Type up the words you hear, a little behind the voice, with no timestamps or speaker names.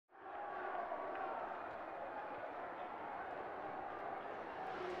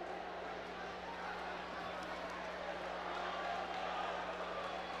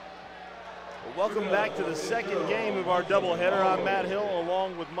Welcome back to the second game of our doubleheader. I'm Matt Hill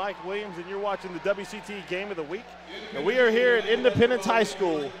along with Mike Williams, and you're watching the WCT Game of the Week. And we are here at Independence High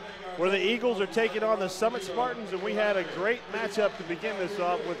School, where the Eagles are taking on the Summit Spartans, and we had a great matchup to begin this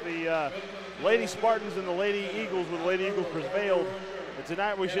off with the Lady Spartans and the Lady Eagles, with the Lady Eagles prevailed. And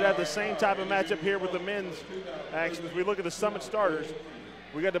tonight we should have the same type of matchup here with the men's action. As we look at the Summit starters,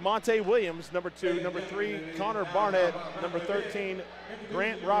 we got DeMonte Williams, number 2, number 3, Connor Barnett, number 13,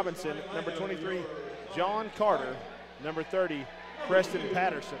 Grant Robinson, number 23, John Carter, number 30, Preston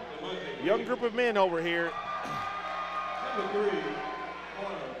Patterson. Young group of men over here.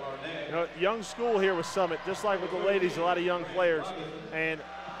 You know, young school here with Summit, just like with the ladies, a lot of young players, and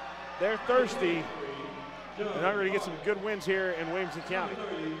they're thirsty and hungry to get some good wins here in Williamson County.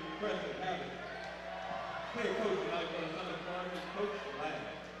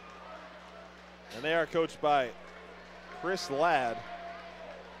 And they are coached by Chris Ladd.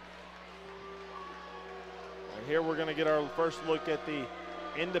 And here we're going to get our first look at the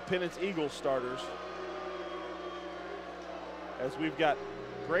Independence Eagles starters, as we've got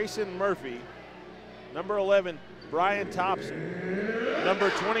Grayson Murphy, number 11, Brian Thompson, number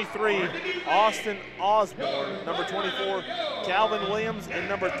 23, Austin Osborne, number 24, Calvin Williams, and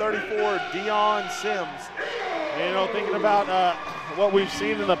number 34, Dion Sims. And, you know, thinking about what we've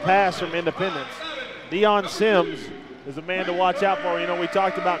seen in the past from Independence, Dion Sims is a man to watch out for. You know, we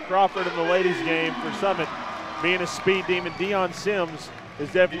talked about Crawford in the ladies game for Summit being a speed demon. Dion Sims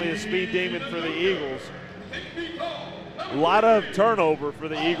is definitely a speed demon for the Eagles. A lot of turnover for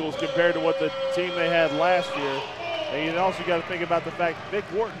the Eagles compared to what the team they had last year. And you also got to think about the fact Vic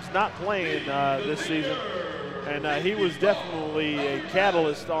Wharton's not playing this season, and he was definitely a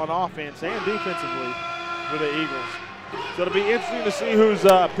catalyst on offense and defensively for the Eagles. So it'll be interesting to see who's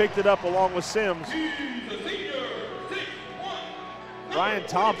picked it up along with Sims. Brian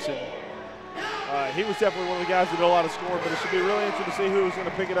Thompson, he was definitely one of the guys that did a lot of scoring, but it should be really interesting to see who's going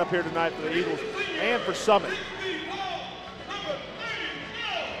to pick it up here tonight for the Eagles and for Summit.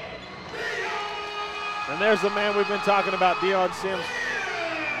 And there's the man we've been talking about, Dion Sims.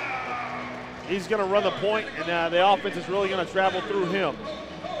 He's going to run the point, and the offense is really going to travel through him.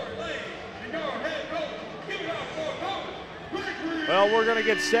 Well, we're going to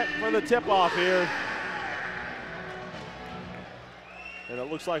get set for the tip-off here. And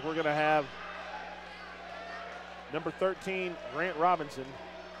it looks like we're going to have number 13, Grant Robinson,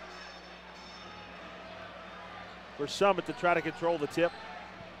 for Summit to try to control the tip.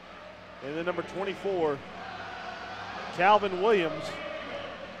 And then number 24, Calvin Williams.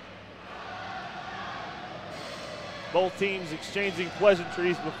 Both teams exchanging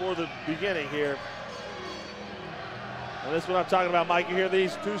pleasantries before the beginning here. And this is what I'm talking about, Mike. You hear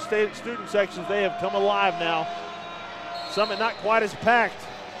these two student sections, they have come alive now. Summit not quite as packed,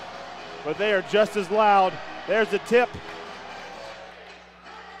 but they are just as loud. There's the tip.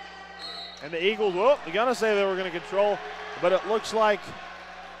 And the Eagles, well, they're gonna say they were gonna control, but it looks like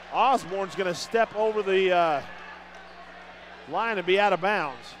Osborne's gonna step over the line and be out of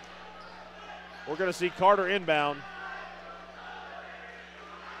bounds. We're gonna see Carter inbound.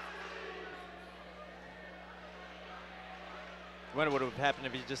 I wonder what would have happened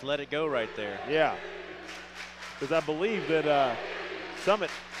if he just let it go right there. Yeah, because I believe that Summit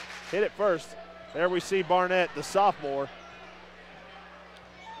hit it first. There we see Barnett, the sophomore,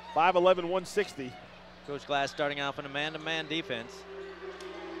 5'11", 160. Coach Glass starting off in a man-to-man defense.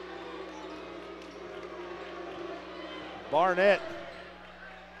 Barnett,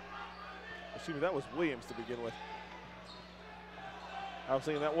 excuse me, that was Williams to begin with. I was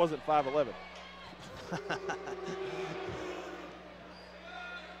thinking that wasn't 5'11".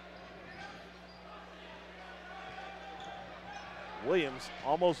 Williams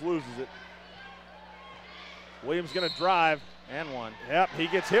almost loses it. Williams gonna drive. And one. Yep, he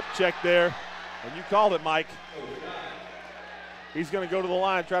gets hip checked there. And you called it, Mike. He's gonna go to the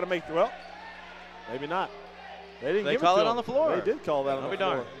line, try to make, well, maybe not. They didn't They give call it it to on him. the floor. They did call that on the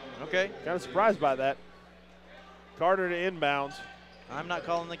floor. Darn. Okay. Kind of surprised by that. Carter to inbounds. I'm not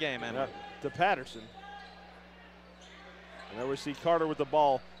calling the game, man. To Patterson. And there we see Carter with the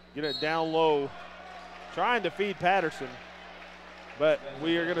ball. Get it down low. Trying to feed Patterson. But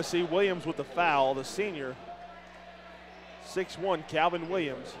we are going to see Williams with the foul, the senior. 6'1", Calvin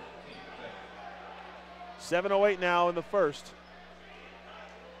Williams. 7:08 now in the first.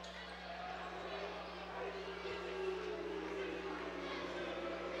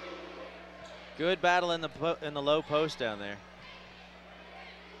 Good battle in the low post down there.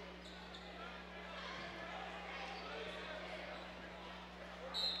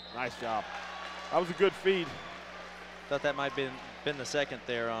 Nice job. That was a good feed. Thought that might have been the second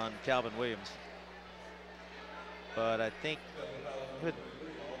there on Calvin Williams. but I think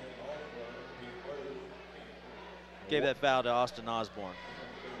gave that foul to Austin Osborne.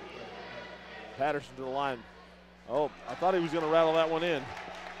 Patterson to the line. Oh, I thought he was going to rattle that one in.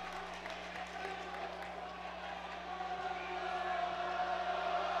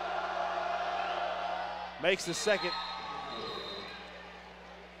 Makes the second.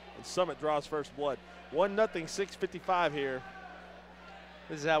 And Summit draws first blood. 1-0, 6:55 here.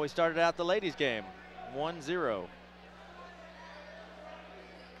 This is how we started out the ladies' game, 1-0.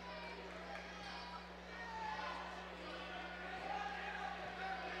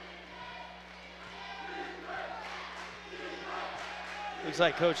 Looks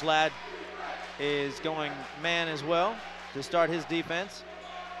like Coach Ladd is going man as well to start his defense.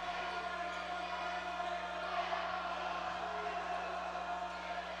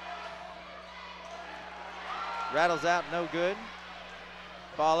 Rattles out, no good.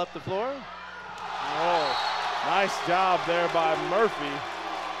 Ball up the floor. Oh, nice job there by Murphy.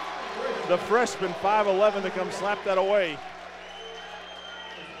 The freshman, 5'11", to come slap that away.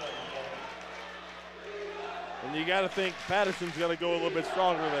 And you got to think Patterson's going to go a little bit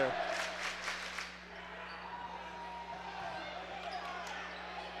stronger there.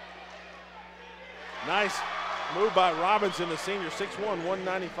 Nice move by Robinson, the senior, 6'1",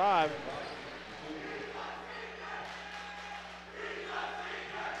 195.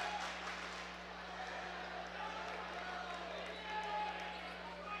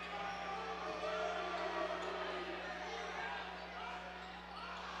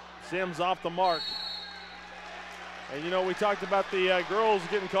 Sims off the mark. And you know, we talked about the girls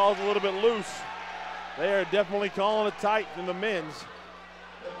getting called a little bit loose. They are definitely calling it tight in the men's.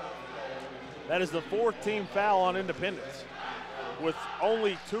 That is the 4th team foul on Independence with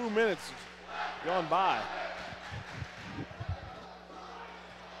only 2 minutes gone by.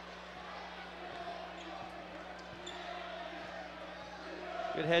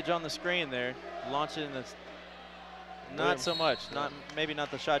 Good hedge on the screen there. Launch it in the, not so much, maybe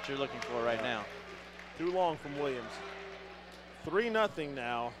not the shot you're looking for right now. Too long from Williams. 3-0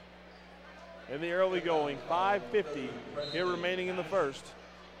 now in the early going. 5:50 here remaining in the first.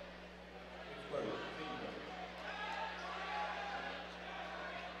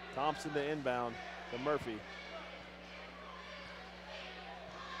 Thompson to inbound to Murphy.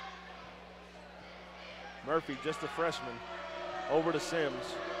 Murphy, just a freshman, over to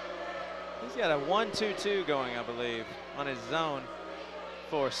Sims. He's got a 1-2-2 going, I believe, on his zone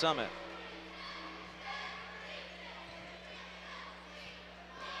for Summit.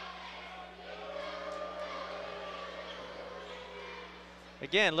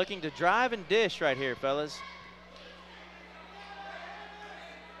 Again, looking to drive and dish right here, fellas.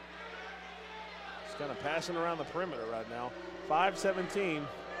 He's kind of passing around the perimeter right now. 5:17.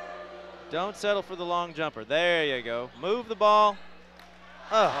 Don't settle for the long jumper. There you go. Move the ball.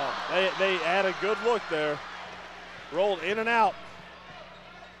 They had a good look there. Rolled in and out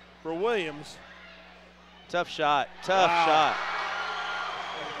for Williams. Tough shot. Tough shot.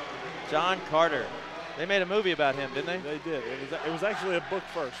 John Carter. They made a movie about him, didn't they? They did. It was actually a book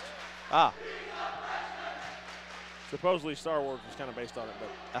first. Ah. Supposedly Star Wars was kind of based on it, but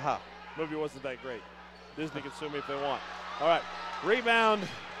the movie wasn't that great. Disney can sue me if they want. All right, rebound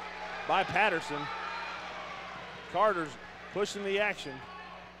by Patterson. Carter's pushing the action.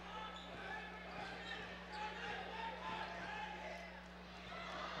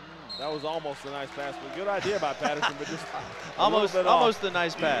 That was almost a nice pass, but good idea by Patterson, but just almost a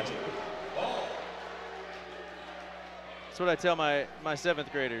nice pass. That's what I tell my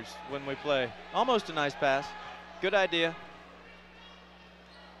 7th graders when we play. Almost a nice pass. Good idea.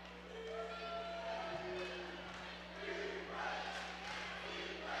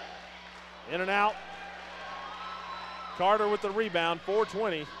 In and out. Carter with the rebound,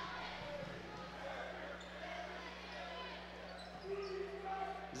 4:20.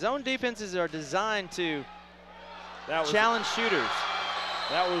 Zone defenses are designed to challenge shooters.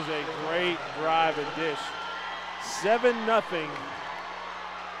 That was a great drive and dish. 7-0.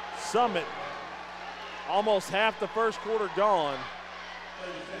 Summit. Almost half the first quarter gone.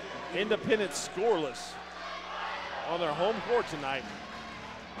 Independence scoreless on their home court tonight.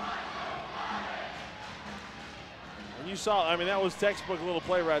 And you saw, I mean, that was textbook little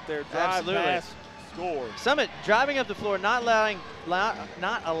play right there. Drive, pass, score. Summit driving up the floor, not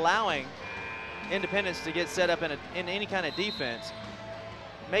allowing Independence to get set up in any kind of defense,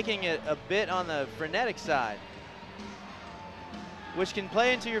 making it a bit on the frenetic side, which can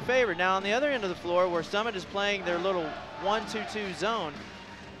play into your favor. Now on the other end of the floor, where Summit is playing their little 1-2-2 zone,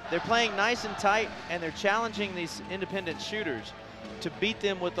 they're playing nice and tight, and they're challenging these Independent shooters to beat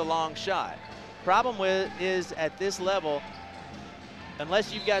them with the long shot. Problem is at this level,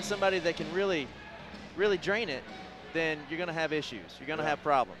 unless you've got somebody that can really drain it, then you're going to have issues. You're going to have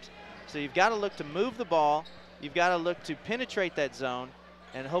problems. So you've got to look to move the ball. You've got to look to penetrate that zone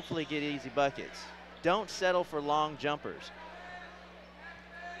and hopefully get easy buckets. Don't settle for long jumpers.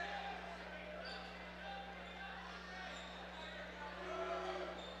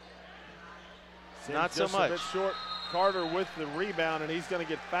 Not so much. A bit short. Carter with the rebound, and he's going to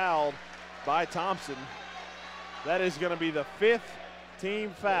get fouled by Thompson. That is going to be the 5th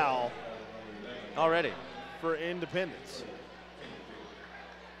team foul already for Independence.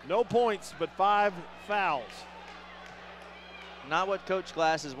 No points, but 5 fouls. Not what Coach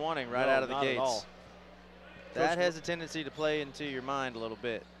Glass is wanting right out of the gates. At all. That has a tendency to play into your mind a little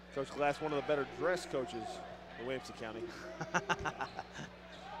bit. Coach Glass, one of the better dressed coaches in Williamson County.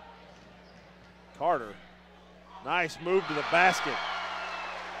 Carter, nice move to the basket.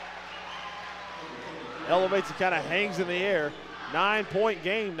 Elevates and kind of hangs in the air. 9-point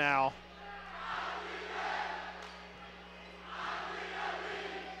game now.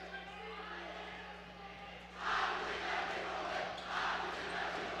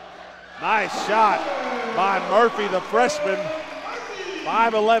 Nice shot by Murphy, the freshman.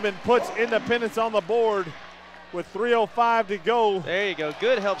 5'11", puts Independence on the board with 3:05 to go. There you go.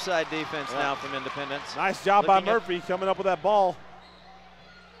 Good help side defense now from Independence. Nice job by Murphy coming up with that ball.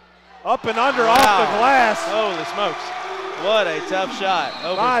 Up and under off the glass. Holy smokes. What a tough shot.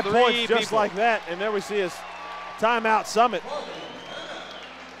 Over 5 3 points just people. like that. And there we see his timeout Summit.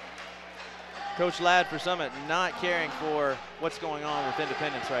 Coach Ladd for Summit not caring for what's going on with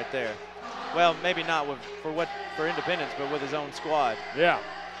Independence right there. Well, maybe not for Independence, but with his own squad. Yeah.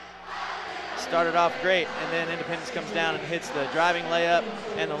 Started off great, and then Independence comes down and hits the driving layup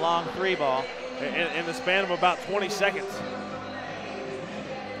and the long 3 ball. In the span of about 20 seconds.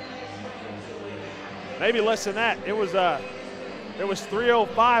 Maybe less than that. It was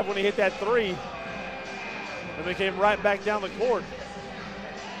 3:05 when he hit that 3. And they came right back down the court.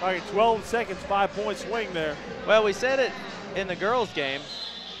 All right, 12 seconds, 5-point swing there. Well, we said it in the girls' game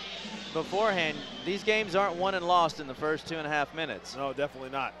beforehand. These games aren't won and lost in the first 2.5 minutes. No, definitely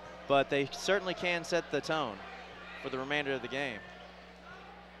not. But they certainly can set the tone for the remainder of the game.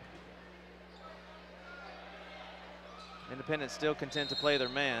 Independence still content to play their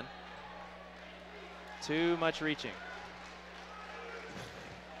man. Too much reaching.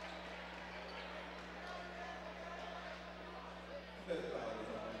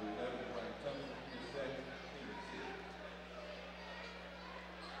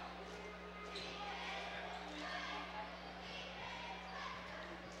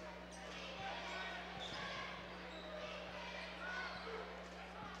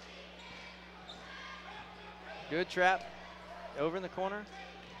 Good trap over in the corner.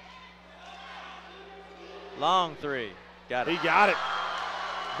 Long 3. Got it. He got it.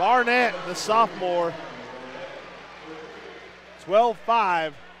 Barnett, the sophomore.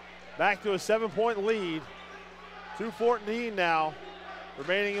 12-5. Back to a 7-point lead. 2:14 now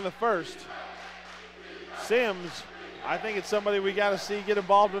remaining in the first. Sims, I think it's somebody we got to see get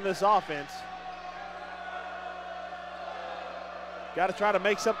involved in this offense. Got to try to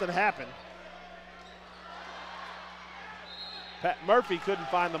make something happen. Pat Murphy couldn't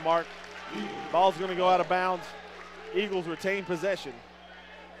find the mark. Ball's going to go out of bounds. Eagles retain possession.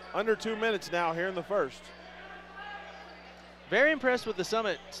 Under 2 minutes now here in the first. Very impressed with the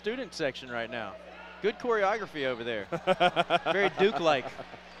Summit student section right now. Good choreography over there. Very Duke-like.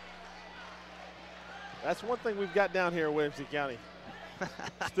 That's one thing we've got down here in Williamson County.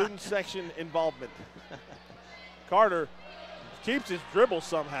 Student section involvement. Carter keeps his dribble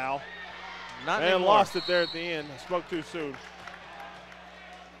somehow. Not and anymore. Lost it there at the end. Spoke too soon.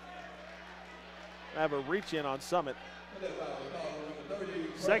 Have a reach in on Summit.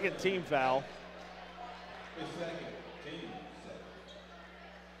 Second team foul.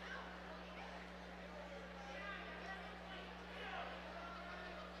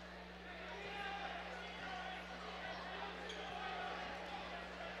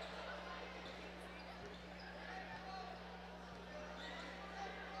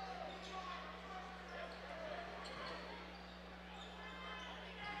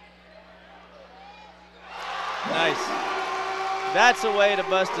 Nice. That's a way to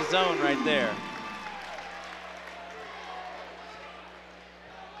bust a zone right there.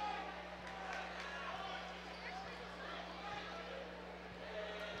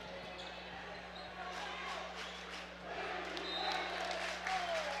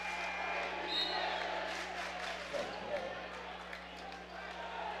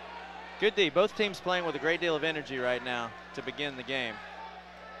 Good D. Both teams playing with a great deal of energy right now to begin the game.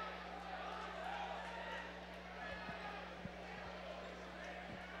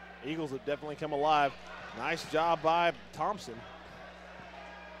 Eagles have definitely come alive. Nice job by Thompson.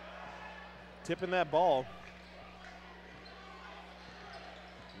 Tipping that ball.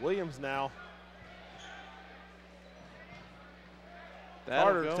 Williams now.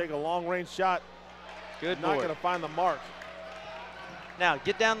 Carter to take a long-range shot. Good Not board. going to find the mark. Now,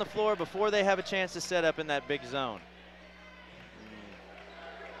 get down the floor before they have a chance to set up in that big zone.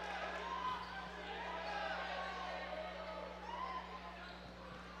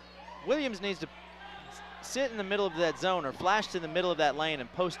 Williams needs to sit in the middle of that zone or flash to the middle of that lane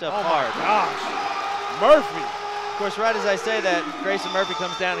and post up hard. Oh, my gosh. Murphy. Of course, right as I say that, Grayson Murphy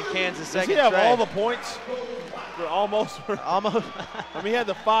comes down and cans the second Does he have tray. all the points? Almost. Almost. I mean, he had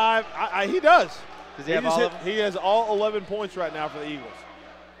the 5. He does. Does he have all of them? He has all 11 points right now for the Eagles.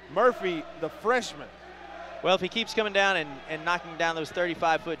 Murphy, the freshman. Well, if he keeps coming down and knocking down those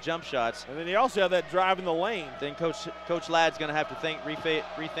 35-foot jump shots. And then he also had that drive in the lane. Then Coach Ladd's going to have to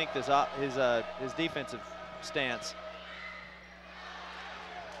rethink his defensive stance.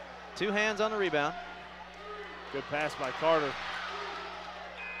 2 hands on the rebound. Good pass by Carter.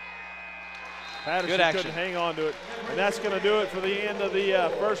 Patterson Good action. couldn't hang on to it. And that's going to do it for the end of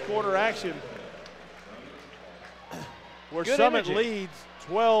the first quarter action. Where Good Summit energy. leads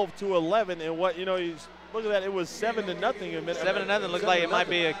 12-11. And what, look at that. It was 7-0 a minute. 7-0 looked like it might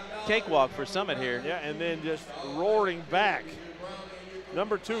be a cakewalk for Summit here. Yeah, and then just roaring back.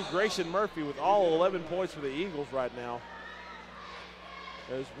 Number 2, Grayson Murphy with all 11 points for the Eagles right now.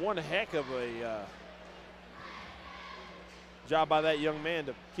 There's one heck of a job by that young man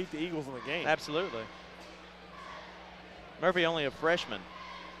to keep the Eagles in the game. Absolutely. Murphy only a freshman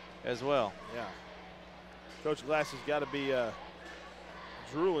as well. Yeah. Coach Glass has got to be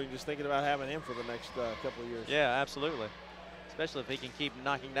drooling just thinking about having him for the next couple of years. Yeah, absolutely. Especially if he can keep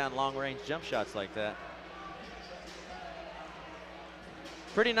knocking down long-range jump shots like that.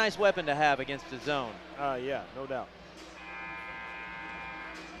 Pretty nice weapon to have against the zone. Yeah, no doubt.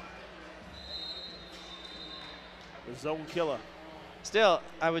 The zone killer. Still,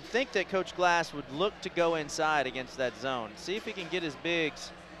 I would think that Coach Glass would look to go inside against that zone. See if he can get his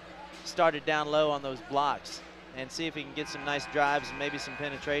bigs started down low on those blocks and see if he can get some nice drives and maybe some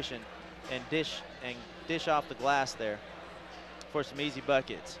penetration and dish off the glass there for some easy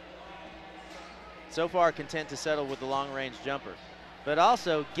buckets. So far, content to settle with the long-range jumper. But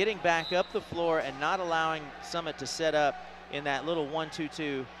also getting back up the floor and not allowing Summit to set up in that little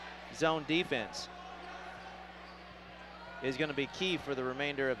 1-2-2 zone defense is going to be key for the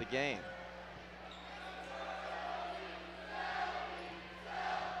remainder of the game.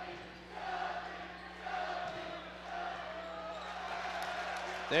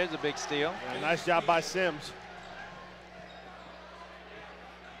 There's a big steal. Yeah, nice job by Sims.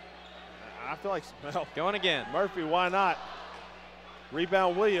 I feel like, well, going again. Murphy, why not?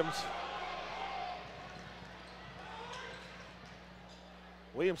 Rebound Williams.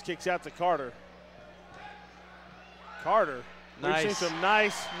 Williams kicks out to Carter. Carter. We've seen some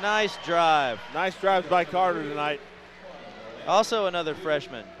nice drive. Nice drives by Carter tonight. Also another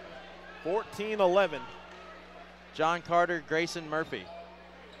freshman. 14-11. John Carter, Grayson Murphy.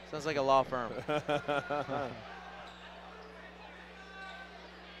 Sounds like a law firm.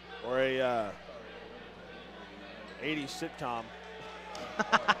 Or a 80s sitcom.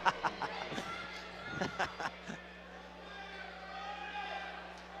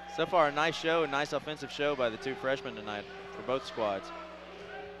 So far, a nice show, a nice offensive show by the 2 freshmen tonight for both squads.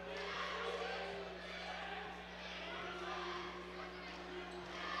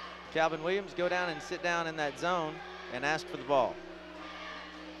 Calvin Williams, go down and sit down in that zone and ask for the ball.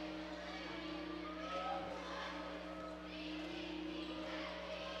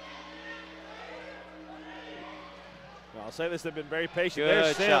 I'll say this, they've been very patient. Good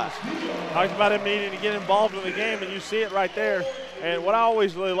There's Sims. shot. Talked about him needing to get involved in the game, and you see it right there. And what I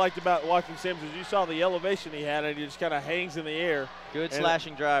always really liked about watching Sims is you saw the elevation he had, and he just kind of hangs in the air. Good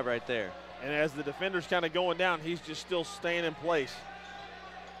slashing drive right there. And as the defender's kind of going down, he's just still staying in place.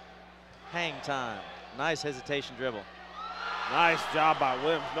 Hang time. Nice hesitation dribble. Nice job by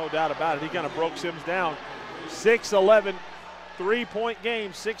Williams, no doubt about it. He kind of broke Sims down. 6-11, 3-point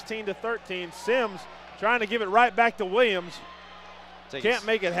game, 16-13. Sims trying to give it right back to Williams. Can't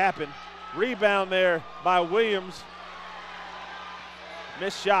make it happen. Rebound there by Williams.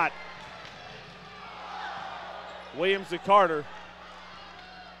 Missed shot. Williams to Carter.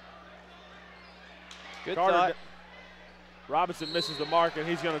 Good Carter thought. Robinson misses the mark, and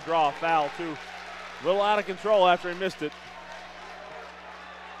he's going to draw a foul, too. A little out of control after he missed it.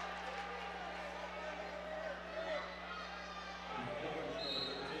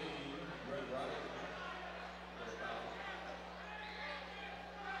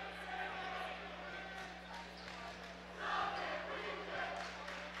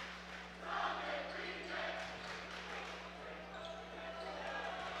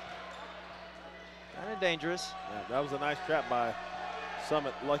 dangerous. Yeah, that was a nice trap by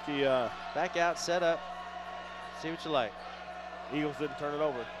Summit. Lucky Back out, set up. See what you like. Eagles didn't turn it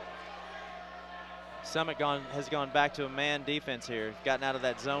over. Summit has gone back to a man defense here. Gotten out of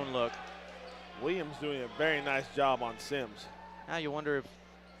that zone look. Williams doing a very nice job on Sims. Now you wonder if.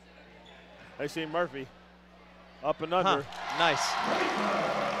 They see Murphy up and under. Nice.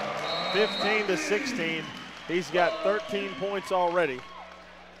 15 to 16. He's got 13 points already.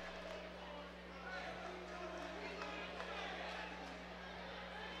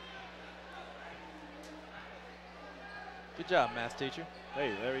 Good job, math teacher.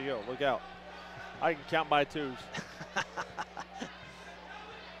 Hey, there you go. Look out. I can count by twos.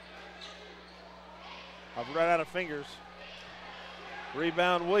 I've run out of fingers.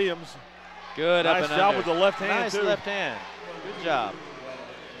 Rebound Williams. Good nice up and job under. with the left hand, nice too. left hand. Good job.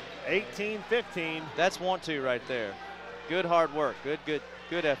 18-15. That's want to right there. Good hard work.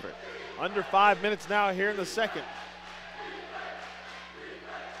 Good effort. Under 5 minutes now here in the second.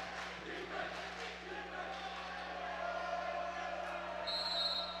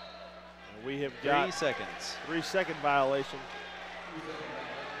 We have got 3 seconds. 3-second violation.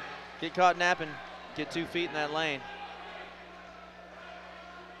 Get caught napping. Get 2 feet in that lane.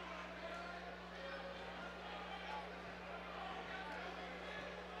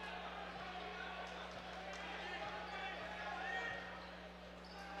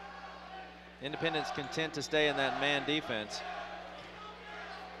 Independence content to stay in that man defense.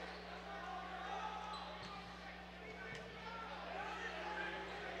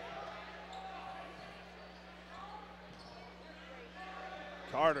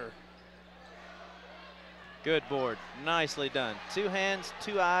 Carter. Good board. Nicely done. 2 hands,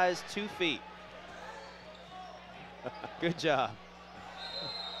 2 eyes, 2 feet. Good job.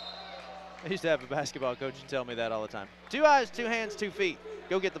 I used to have a basketball coach tell me that all the time. 2 eyes, 2 hands, 2 feet.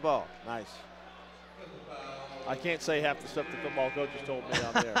 Go get the ball. Nice. I can't say half the stuff the football coaches told me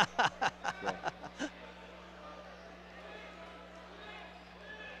out there. So.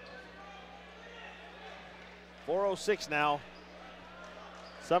 .406 now.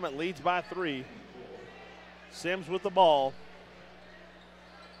 Summit leads by 3. Sims with the ball.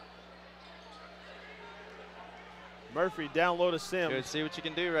 Murphy down low to Sims. Good, see what you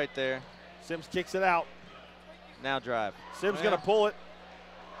can do right there. Sims kicks it out. Now drive. Sims going to pull it.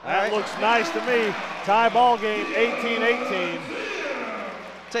 All That right. looks nice to me. Tie ball game, 18-18.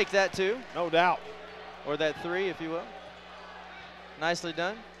 Take that 2. No doubt. Or that 3, if you will. Nicely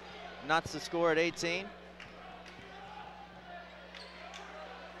done. Knots the score at 18.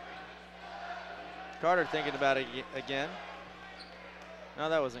 Carter thinking about it again. No,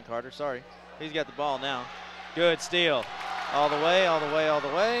 that wasn't Carter, sorry. He's got the ball now. Good steal. All the way, all the way, all the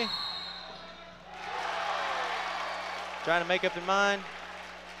way. Trying to make up their mind.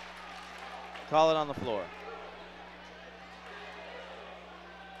 Call it on the floor.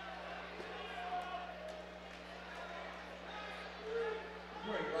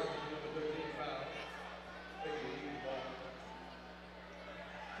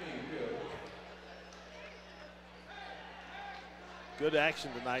 Good action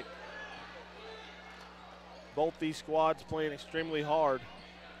tonight. Both these squads playing extremely hard.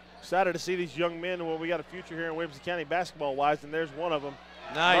 Excited to see these young men when we got a future here in Williamson County basketball-wise, and there's one of them.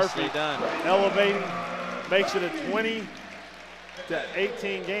 Nicely Murphy done. Elevating, makes it a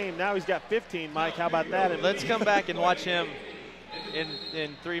 20-18 game. Now he's got 15, Mike. How about that? And Let's come back and watch him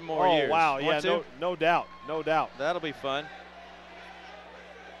in 3 more years. Oh, wow. Want Yeah, to? no doubt. No doubt. That'll be fun.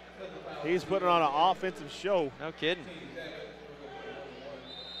 He's putting on an offensive show. No kidding.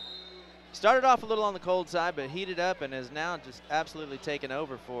 Started off a little on the cold side, but heated up and has now just absolutely taken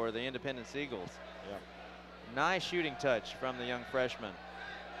over for the Independence Eagles. Yeah. Nice shooting touch from the young freshman.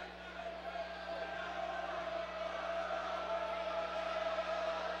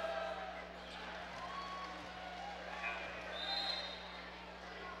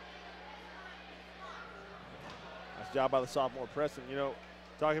 Nice job by the sophomore Preston. You know,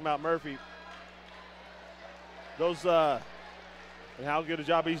 talking about Murphy, those and how good a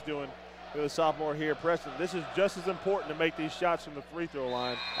job he's doing with the sophomore here, Preston. This is just as important to make these shots from the free throw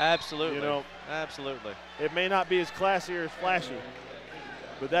line. Absolutely. You know, absolutely. it may not be as classy or as flashy,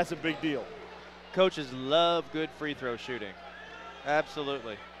 but that's a big deal. Coaches love good free throw shooting.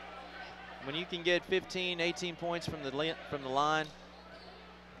 Absolutely. When you can get 15, 18 points from the line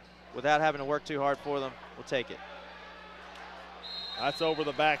without having to work too hard for them, we'll take it. That's over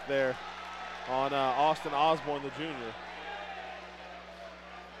the back there on Austin Osborne, the junior.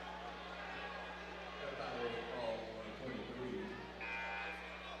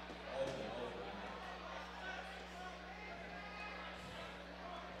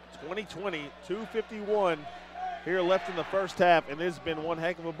 20-20, 2:51 here left in the first half, and it's been one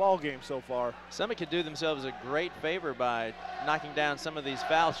heck of a ball game so far. Summit could do themselves a great favor by knocking down some of these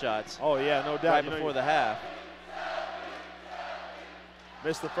foul shots. Oh yeah, no doubt. Right before the half.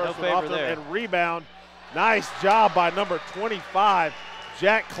 Missed the first one off there. And rebound. Nice job by number 25,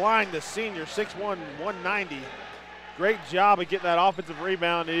 Jack Klein, the senior, 6'1", 190. Great job of getting that offensive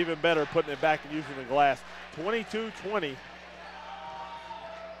rebound, and even better putting it back and using the glass. 22-20.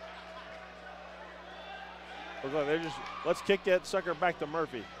 Let's kick that sucker back to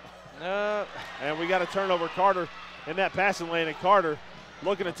Murphy. And we got a turnover. Carter in that passing lane, and Carter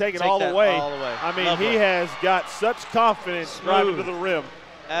looking to take it all the way. I mean, he has got such confidence driving to the rim.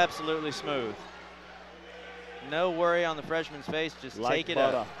 Absolutely smooth. No worry on the freshman's face, just take it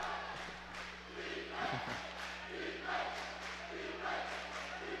up.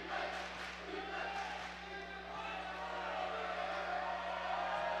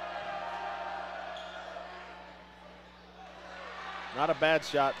 Not a bad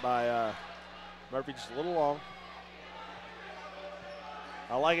shot by Murphy, just a little long.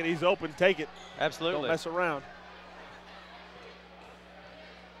 I like it. He's open. Take it. Absolutely. Don't mess around.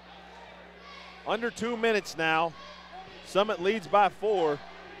 Under 2 minutes now. Summit leads by 4.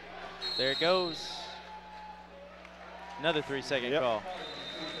 There it goes. Another 3-second call.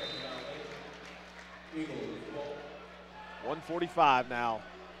 1:45 now.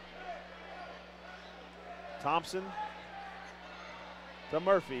 Thompson to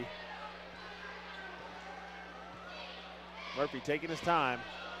Murphy. Murphy taking his time.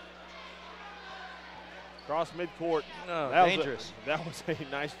 Cross midcourt. No, dangerous. That was a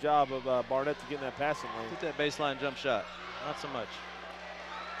nice job of Barnett to get in that passing lane. Get that baseline jump shot. Not so much.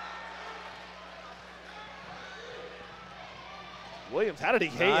 Williams, how did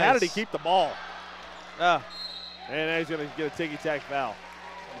he keep the ball? And now he's going to get a ticky-tack foul.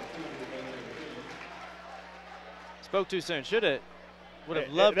 Spoke too soon. Should it? Would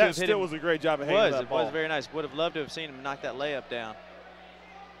have loved to have hit him. That still was a great job of hanging that ball. It was very nice. Would have loved to have seen him knock that layup down.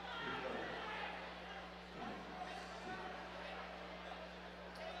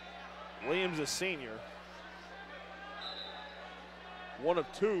 Williams, a senior. 1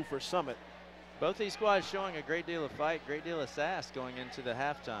 of 2 for Summit. Both these squads showing a great deal of fight, great deal of sass going into the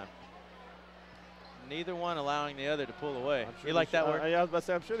halftime. Neither one allowing the other to pull away. Sure you like that word? I was about to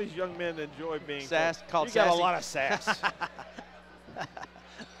say, I'm sure these young men enjoy being sass. Called you got a lot of sass.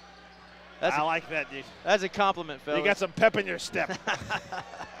 I like that. That's a compliment, fellas. You got some pep in your step.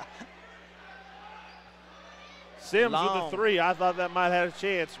 Sims with the 3. I thought that might have a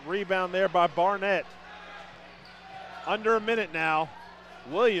chance. Rebound there by Barnett. Under a minute now.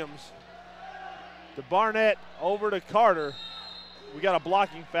 Williams to Barnett, over to Carter. We got a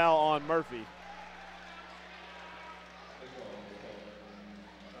blocking foul on Murphy.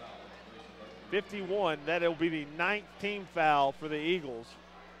 .51, that'll be the 9th team foul for the Eagles.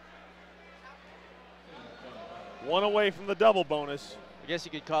 1 away from the double bonus. I guess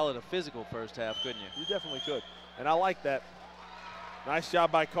you could call it a physical first half, couldn't you? You definitely could. And I like that. Nice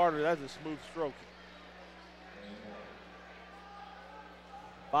job by Carter. That's a smooth stroke.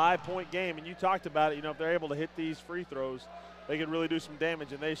 5-point game, and you talked about it. You know, if they're able to hit these free throws, they could really do some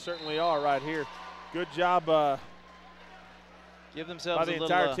damage, and they certainly are right here. Good job give themselves by the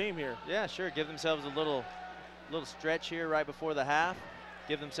entire team here. Yeah, sure. Give themselves a little stretch here right before the half.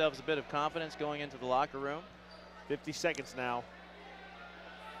 Give themselves a bit of confidence going into the locker room. 50 seconds now.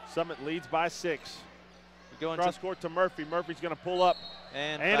 Summit leads by 6. Cross court to Murphy. Murphy's going to pull up.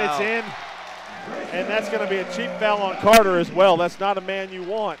 And it's in. And that's going to be a cheap foul on Carter as well. That's not a man you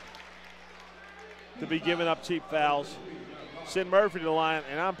want to be giving up cheap fouls. Send Murphy to the line,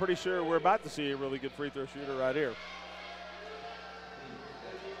 and I'm pretty sure we're about to see a really good free throw shooter right here.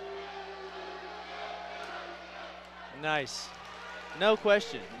 Nice. No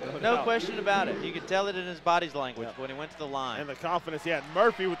question. No question about it. You could tell it in his body's language when he went to the line. And the confidence,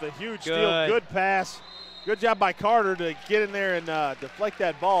 Murphy with the huge steal. Good pass. Good job by Carter to get in there and deflect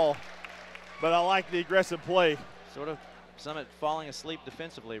that ball. But I like the aggressive play. Sort of Summit falling asleep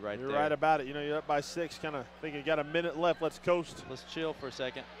defensively right there. You're right about it. You know, you're up by 6, kind of thinking you got a minute left. Let's coast. Let's chill for a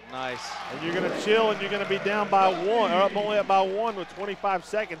second. Nice. And you're going to chill, and you're going to be down by 1, or only up by 1 with 25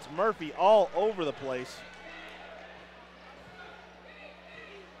 seconds. Murphy all over the place.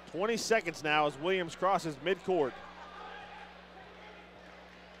 20 seconds now as Williams crosses midcourt.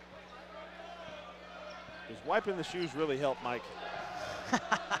 Does wiping the shoes really help, Mike?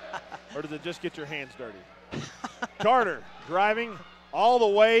 Or does it just get your hands dirty? Carter driving all the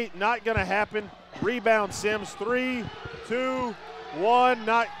way, not going to happen. Rebound Sims, 3, 2, 1,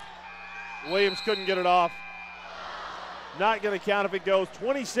 not. Williams couldn't get it off. Not going to count if it goes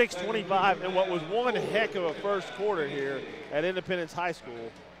 26-25 in what was one heck of a first quarter here at Independence High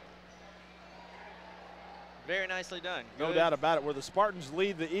School. Very nicely done. No Good. doubt about it, where the Spartans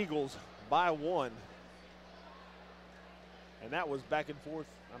lead the Eagles by 1. And that was back and forth.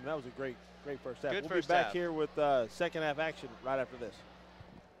 I mean, that was a great first half. Good We'll first be back half. here with second half action right after this.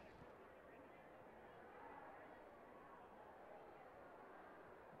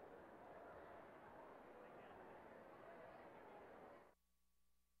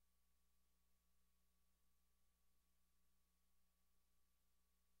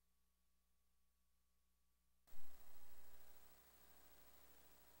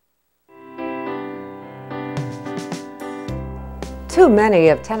 Too many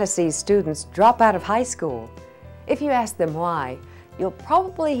of Tennessee's students drop out of high school. If you ask them why, you'll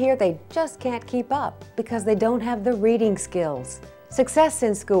probably hear they just can't keep up because they don't have the reading skills. Success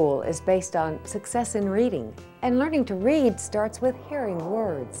in school is based on success in reading, and learning to read starts with hearing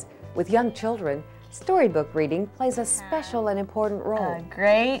words. With young children, storybook reading plays a special and important role.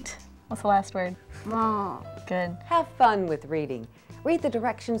 Great. What's the last word? Mom. Good. Have fun with reading. Read the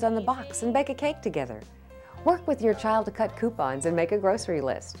directions on the box and bake a cake together. Work with your child to cut coupons and make a grocery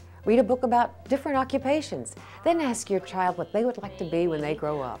list. Read a book about different occupations. Then ask your child what they would like to be when they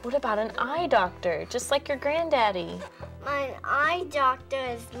grow up. What about an eye doctor, just like your granddaddy? My eye doctor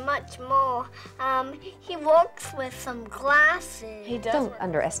is much more. He works with some glasses. He does. Don't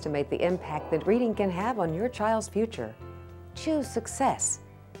underestimate the impact that reading can have on your child's future. Choose success.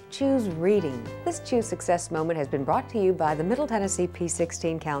 Choose reading. This Choose Success moment has been brought to you by the Middle Tennessee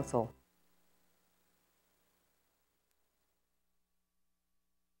P16 Council.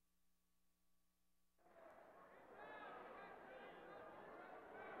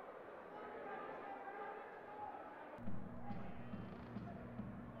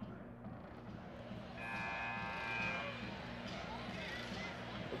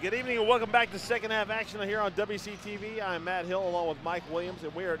 Good evening and welcome back to second half action here on WCTV. I'm Matt Hill along with Mike Williams,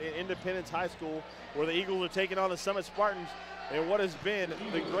 and we are at Independence High School where the Eagles are taking on the Summit Spartans in what has been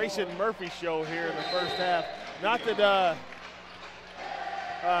the Grayson Murphy show here in the first half. Not that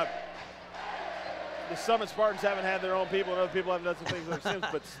the Summit Spartans haven't had their own people and other people haven't done some things ever since,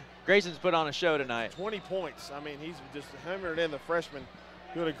 but Grayson's put on a show tonight. 20 points. I mean, he's just hammering in, the freshman,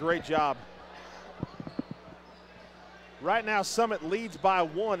 doing a great job. Right now, Summit leads by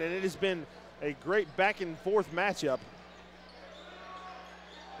 1, and it has been a great back-and-forth matchup.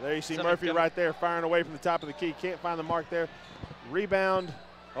 There you see Summit Murphy right there firing away from the top of the key. Can't find the mark there. Rebound.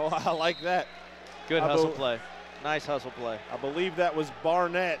 Oh, I like that. Good hustle play. Nice hustle play. I believe that was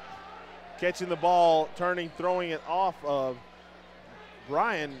Barnett catching the ball, turning, throwing it off of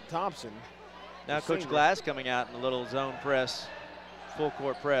Brian Thompson. Now Coach Glass coming out in a little zone press, full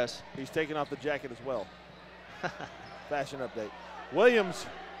court press. He's taking off the jacket as well. Fashion update. Williams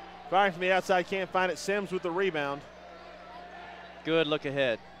firing from the outside, can't find it. Sims with the rebound. Good look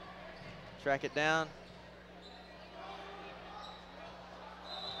ahead. Track it down.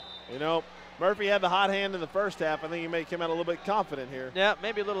 You know, Murphy had the hot hand in the first half. I think he may come out a little bit confident here. Yeah,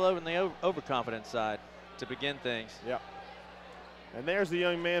 maybe a little over on the overconfident side to begin things. Yeah. And there's the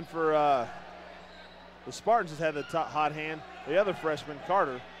young man for the Spartans has had the hot hand. The other freshman,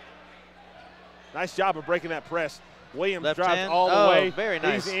 Carter. Nice job of breaking that press. Williams Left drives hand. all the way. Very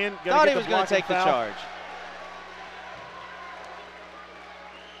nice. He's in. Thought he was going to take the charge.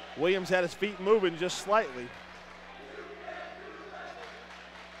 Williams had his feet moving just slightly.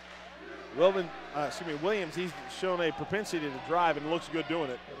 Williams, he's shown a propensity to drive and looks good doing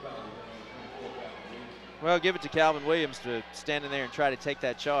it. Well, give it to Calvin Williams to stand in there and try to take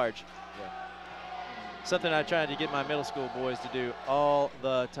that charge. Yeah. Something I tried to get my middle school boys to do all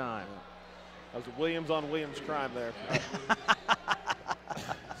the time. That was a Williams on Williams crime there.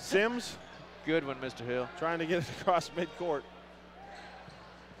 Sims. Good one, Mr. Hill. Trying to get it across midcourt.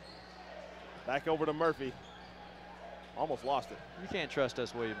 Back over to Murphy. Almost lost it. You can't trust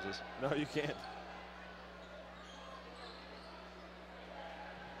us Williamses. No, you can't.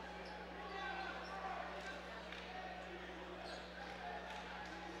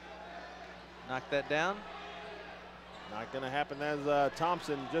 Knock that down. Not going to happen as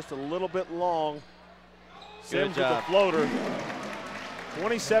Thompson just a little bit long. Good Sims with the job. floater.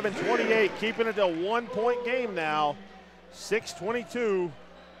 27-28, keeping it a 1-point game now. 6:22.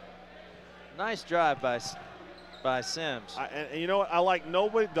 Nice drive by Sims. And you know what? I like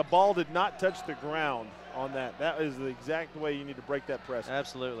nobody. The ball did not touch the ground on that. That is the exact way you need to break that press.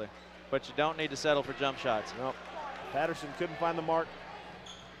 Absolutely. But you don't need to settle for jump shots. Nope. Patterson couldn't find the mark.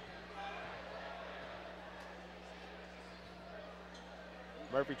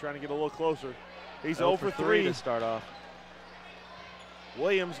 Murphy trying to get a little closer. He's 0 for 3 to start off.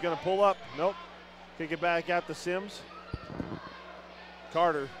 Williams going to pull up. Nope. Kick it back out to Sims.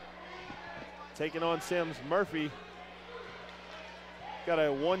 Carter taking on Sims. Murphy got a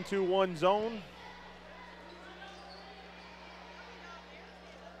 1-2-1 zone.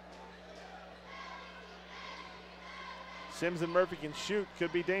 Sims and Murphy can shoot.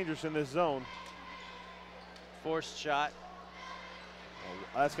 Could be dangerous in this zone. Forced shot.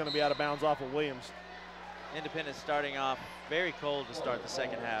 That's going to be out of bounds off of Williams. Independence starting off very cold to start the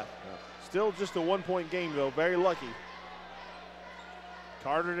second half. Still just a 1-point game, though. Very lucky.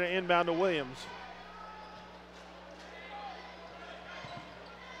 Carter to inbound to Williams.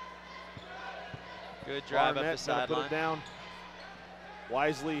 Good drive Barnett up the sideline. Put it down.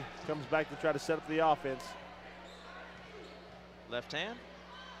 Wisely comes back to try to set up the offense. Left hand.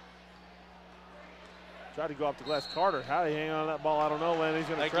 Tried to go off the glass. Carter, how did he hang on that ball? I don't know, man. He's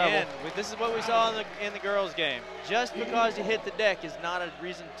going to travel. Again, this is what we saw in the girls' game. Just because you hit the deck is not a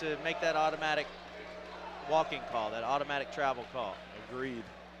reason to make that automatic walking call, that automatic travel call. Agreed,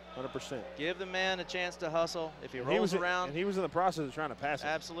 100%. Give the man a chance to hustle. If he rolls around. And he was in the process of trying to pass it.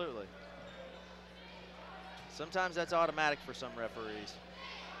 Absolutely. Sometimes that's automatic for some referees.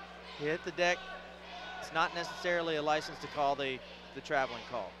 You hit the deck, it's not necessarily a license to call the traveling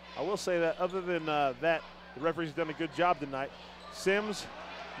call. I will say that other than that, the referee's done a good job tonight. Sims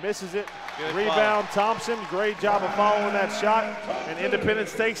misses it. Good Rebound, follow. Thompson, great job of following that shot. And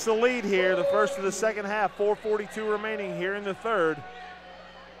Independence takes the lead here, the first of the second half. 4:42 remaining here in the third.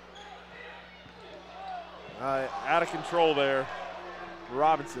 Out of control there,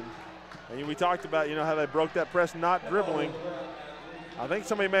 Robinson. And we talked about, how they broke that press, not dribbling. I think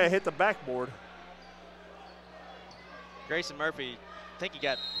somebody may have hit the backboard. Grayson Murphy, I think he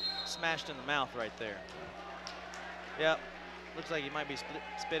got smashed in the mouth right there. Yep, looks like he might be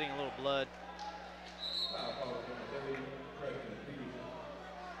spitting a little blood.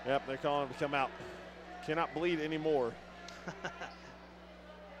 Yep, they're calling him to come out. Cannot bleed anymore.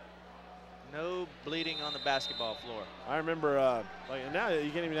 No bleeding on the basketball floor. I remember, now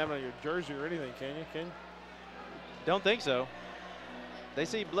you can't even have it on your jersey or anything, can you? Can you? Don't think so. They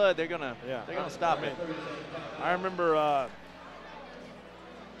see blood, they're gonna stop it. I remember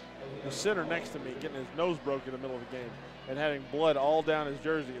the center next to me getting his nose broke in the middle of the game and having blood all down his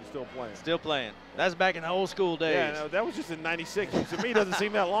jersey and still playing. Still playing. That's back in the old school days. Yeah, no, that was just in '96. To me, it doesn't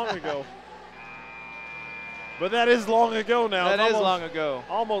seem that long ago. But that is long ago now. That is long ago.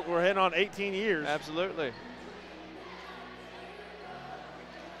 Almost, we're heading on 18 years. Absolutely.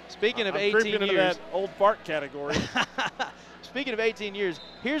 Speaking of I'm 18 creeping years. into that old fart category. Speaking of 18 years,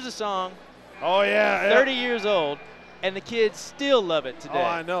 here's a song. Oh, yeah. 30 years old, and the kids still love it today. Oh,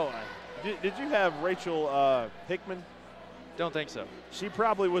 I know. Did you have Rachel Hickman? Don't think so. She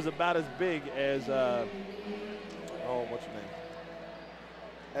probably was about as big as, what's her name?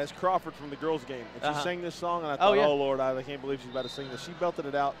 As Crawford from the girls' game. And she sang this song, and I thought, oh, Lord, I can't believe she's about to sing this. She belted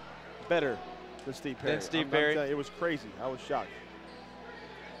it out better than Steve Perry. It was crazy. I was shocked.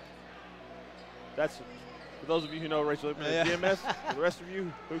 That's, for those of you who know Rachel Hickman at GMS, for the rest of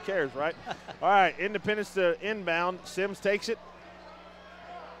you, who cares, right? All right, Independence to inbound. Sims takes it.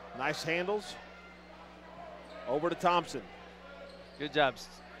 Nice handles. Over to Thompson. Good job.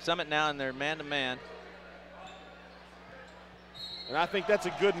 Summit now in their man-to-man. And I think that's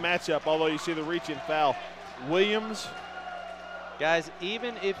a good matchup, although you see the reach-in foul. Williams. Guys,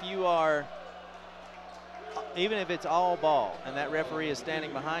 even if it's all ball and that referee is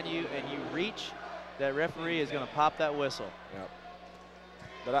standing behind you and you reach, that referee is going to pop that whistle. Yep.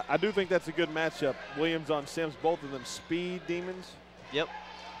 But I do think that's a good matchup. Williams on Sims, both of them speed demons. Yep.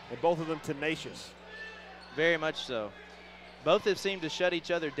 And both of them tenacious. Very much so. Both have seemed to shut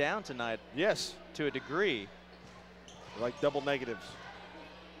each other down tonight. Yes. To a degree. Like double negatives.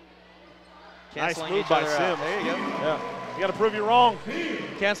 Canceling nice move each by other Sims. out. There you go. Yeah. You got to prove you're wrong.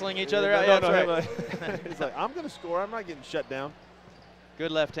 Canceling each other out. Yeah, that's right. He's like, I'm going to score. I'm not getting shut down.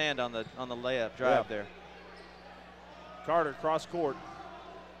 Good left hand on the layup drive there. Carter cross court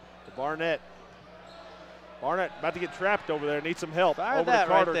to Barnett. Barnett about to get trapped over there. Needs some help. Fire over that to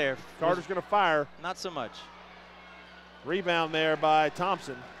Carter. right there. Carter's going to fire. Not so much. Rebound there by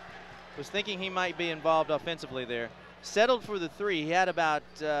Thompson. Was thinking he might be involved offensively there. Settled for the three. He had about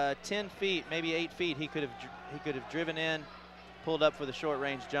 10 feet, maybe 8 feet. He could have driven in, pulled up for the short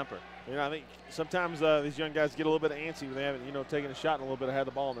range jumper. I think sometimes these young guys get a little bit antsy when they haven't, taken a shot and a little bit had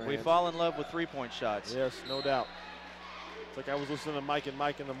the ball in their hands. We fall in love with three-point shots. Yes, no doubt. It's like I was listening to Mike and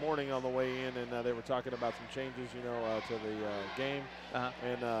Mike in the morning on the way in, and they were talking about some changes, to the game.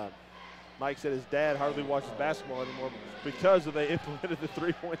 And Mike said his dad hardly watches basketball anymore because they implemented the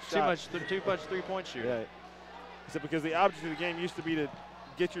three-point shot. Too much three-point shooting. Yeah. I said, because the object of the game used to be to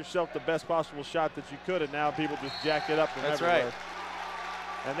get yourself the best possible shot that you could, and now people just jack it up from everywhere. Right.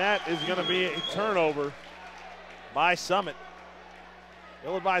 And that is going to be a turnover by Summit.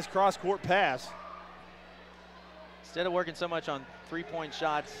 Ill-advised cross-court pass. Instead of working so much on three-point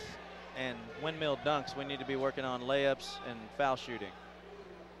shots and windmill dunks, we need to be working on layups and foul shooting,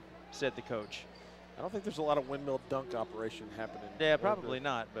 said the coach. I don't think there's a lot of windmill dunk operation happening. Yeah, probably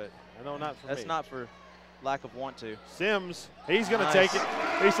not, but I know not for that's me. not for lack of want to. Sims, he's going to Nice. take it.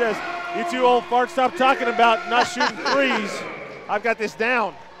 He says, you two old farts, stop talking about not shooting threes. I've got this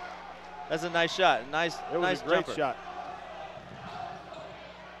down. That's a nice shot. Nice, It was nice a great jumper. shot.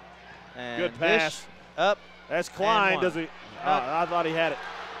 And Good pass. dish up. That's Klein. one. Does he? I thought he had it.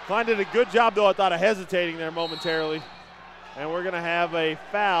 Klein did a good job, though, I thought, of hesitating there momentarily. And we're going to have a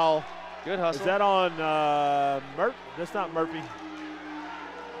foul. Good hustle. Is that on Murphy? That's not Murphy.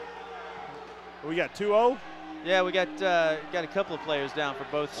 We got 2-0? Yeah, we got a couple of players down for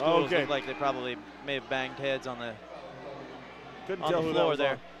both schools. Okay. Looked like they probably may have banged heads on the Couldn't on tell the who that floor was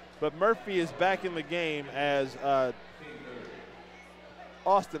there. on. But Murphy is back in the game as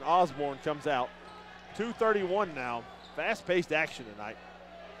Austin Osborne comes out. 2:31 now. Fast-paced action tonight.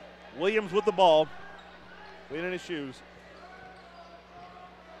 Williams with the ball. Cleaning his shoes.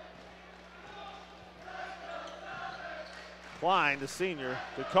 Klein, the senior,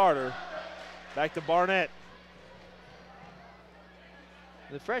 to Carter. Back to Barnett.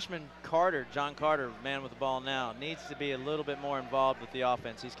 The freshman Carter, John Carter, man with the ball now, needs to be a little bit more involved with the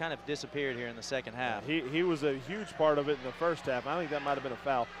offense. He's kind of disappeared here in the second half. He was a huge part of it in the first half. I think that might have been a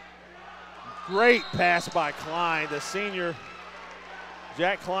foul. Great pass by Klein, the senior.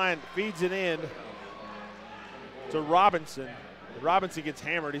 Jack Klein feeds it in to Robinson. Robinson gets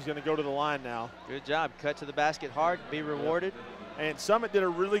hammered. He's going to go to the line now. Good job. Cut to the basket hard, be rewarded. And Summit did a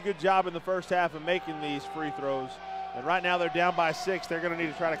really good job in the first half of making these free throws. And right now they're down by 6. They're going to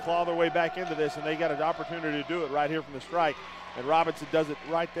need to try to claw their way back into this, and they got an opportunity to do it right here from the strike. And Robinson does it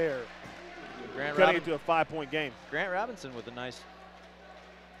right there, cutting it to a 5-point game. Grant Robinson with a nice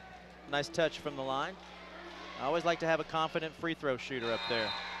touch from the line. I always like to have a confident free throw shooter up there.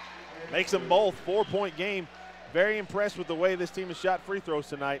 Makes them both 4-point game. Very impressed with the way this team has shot free throws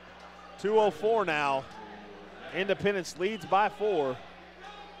tonight. 2:04 now. Independence leads by 4.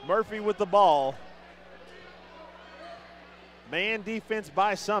 Murphy with the ball. Man defense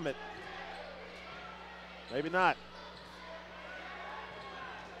by Summit. Maybe not.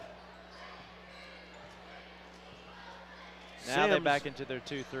 Now they're Sims. back into their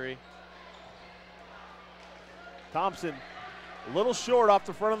 2-3. Thompson, a little short off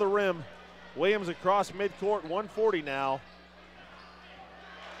the front of the rim. Williams across midcourt, 140 now.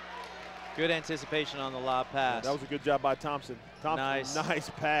 Good anticipation on the lob pass. That was a good job by Thompson. Nice. Nice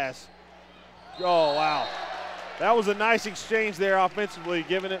pass. Oh, wow. That was a nice exchange there offensively,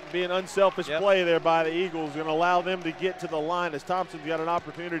 giving it being unselfish play there by the Eagles. Going to allow them to get to the line as Thompson's got an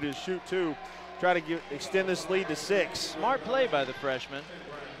opportunity to shoot 2. Try to extend this lead to 6. Smart play by the freshman.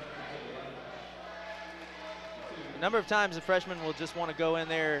 A number of times the freshman will just want to go in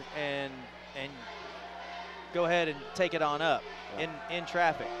there and go ahead and take it on up in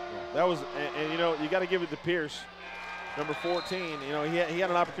traffic. That was, and you know, you got to give it to Pierce, number 14. You know, he had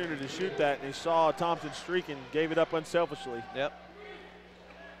an opportunity to shoot that, and he saw Thompson streaking, gave it up unselfishly. Yep.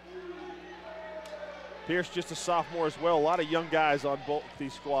 Pierce just a sophomore as well. A lot of young guys on both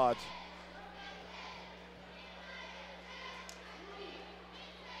these squads.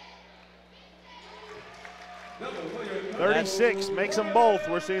 .36 makes them both.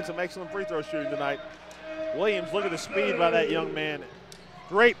 We're seeing some excellent free throw shooting tonight. Williams, look at the speed by that young man.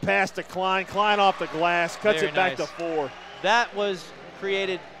 Great pass to Klein. Klein off the glass, cuts it back to 4. That was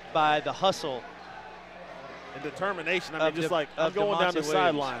created by the hustle and determination. I mean, just like I'm going down the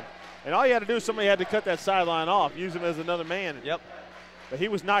sideline. And all you had to do, somebody had to cut that sideline off, use him as another man. Yep. But he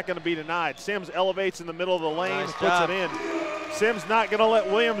was not going to be denied. Sims elevates in the middle of the lane, Nice puts job. it in. Sims not going to let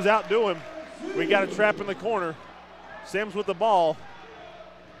Williams outdo him. We got a trap in the corner. Sims with the ball.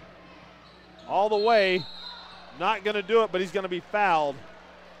 All the way. Not going to do it, but he's going to be fouled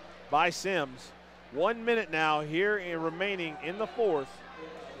by Sims. 1 minute now here remaining in the fourth.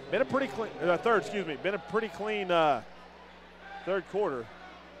 Been a pretty clean, third, excuse me. Been a pretty clean third quarter.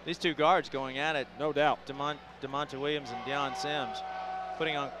 These two guards going at it. No doubt. DeMonte Williams and Deion Sims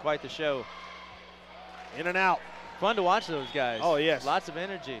putting on quite the show. In and out. Fun to watch those guys. Oh, yes. Lots of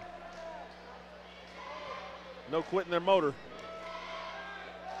energy. No quitting their motor.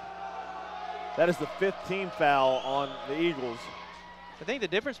 That is the 5th team foul on the Eagles. I think the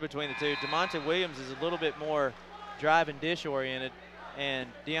difference between the two, DeMonte Williams is a little bit more drive and dish oriented, and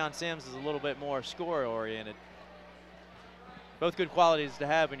Deion Sims is a little bit more score oriented. Both good qualities to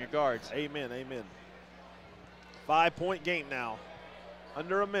have in your guards. Amen, amen. 5-point game now.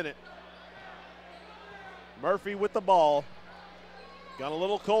 Under a minute. Murphy with the ball. Got a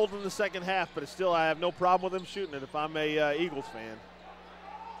little cold in the second half, but it's still, I have no problem with him shooting it if I'm a Eagles fan.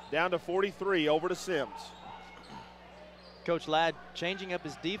 Down to 43, over to Sims. Coach Ladd changing up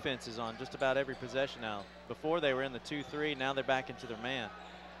his defenses on just about every possession now. Before they were in the 2-3, now they're back into their man.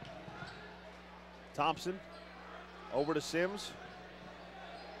 Thompson over to Sims.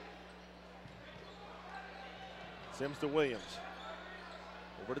 Sims to Williams.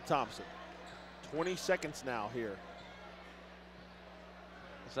 Over to Thompson. 20 seconds now here.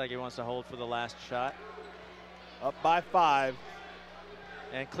 Looks like he wants to hold for the last shot. Up by 5.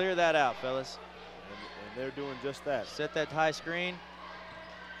 And clear that out, fellas. And they're doing just that. Set that high screen.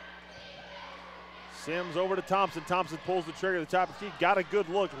 Sims over to Thompson. Thompson pulls the trigger at the top of the key. Got a good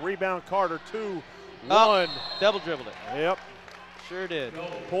look. Rebound Carter. 2-1. Double dribbled it. Yep. Sure did.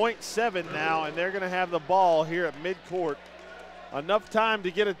 0.7 now, and they're going to have the ball here at midcourt. Enough time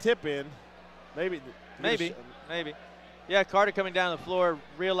to get a tip in. Maybe. Yeah, Carter coming down the floor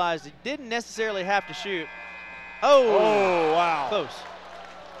realized he didn't necessarily have to shoot. Oh, wow.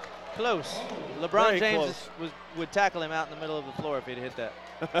 Close. LeBron Very James close. would tackle him out in the middle of the floor if he'd hit that.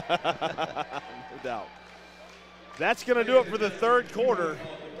 No doubt. That's going to do it for the third quarter.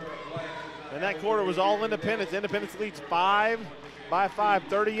 And that quarter was all Independence. Independence leads 5 by 5,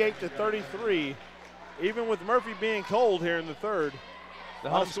 38-33. Even with Murphy being cold here in the third. The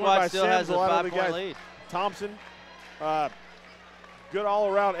home squad still has a 5-point lead. Thompson, good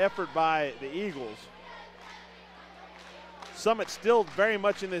all-around effort by the Eagles. Summit still very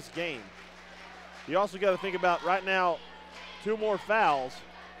much in this game. You also got to think about right now, 2 more fouls,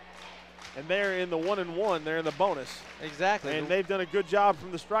 and they're in the 1-and-1. They're in the bonus. Exactly. And they've done a good job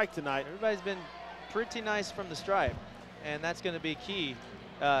from the strike tonight. Everybody's been pretty nice from the stripe, and that's going to be key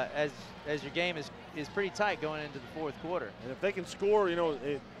as your game is pretty tight going into the fourth quarter. And if they can score,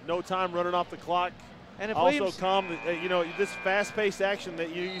 no time running off the clock. And if also Williams, come, this fast-paced action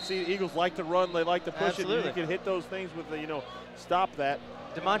that you see the Eagles like to run, they like to push it. You can hit those things with stop that.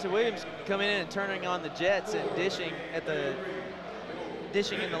 DeMonte Williams coming in and turning on the jets and dishing in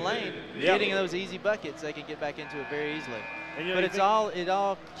the lane, getting those easy buckets. They can get back into it very easily. And, but it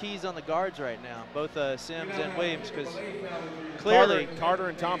all keys on the guards right now, both Sims and Williams, because clearly Carter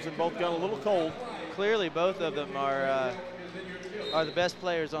and Thompson both got a little cold. Clearly, both of them are the best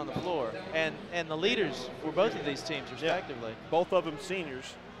players on the floor and the leaders for both of these teams, respectively. Yeah, both of them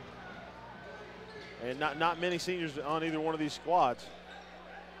seniors, and not many seniors on either one of these squads.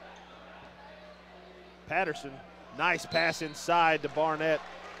 Patterson, nice pass inside to Barnett.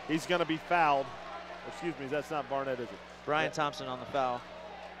 He's going to be fouled. Excuse me, that's not Barnett, is it? Brian Thompson on the foul.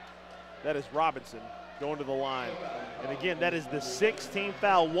 That is Robinson going to the line. And again, that is the 16th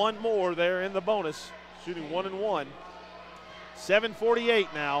foul. One more there in the bonus, shooting 1-and-1.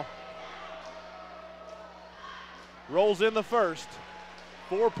 7:48 now. Rolls in the first.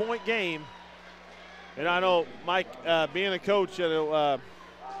 4-point game. And I know, Mike, being a coach,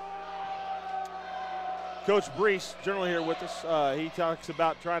 Coach Brees, generally here with us, he talks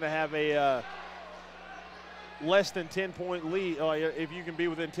about trying to have a less than 10-point lead. If you can be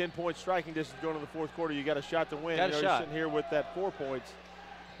within 10-point striking distance going to the fourth quarter, you got a shot to win. Got a shot. Sitting here with that 4 points.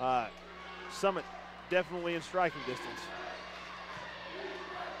 Summit definitely in striking distance.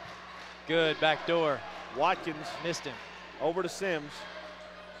 Good back door. Watkins missed him. Over to Sims.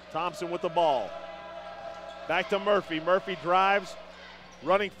 Thompson with the ball. Back to Murphy. Murphy drives.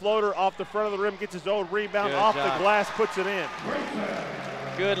 Running floater off the front of the rim, gets his own rebound. Good off job. The glass, puts it in.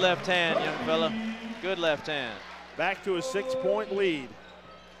 Good left hand, young fella. Good left hand. Back to a 6-point lead.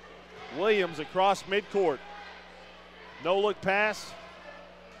 Williams across midcourt. No look pass.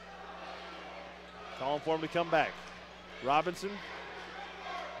 Calling for him to come back. Robinson.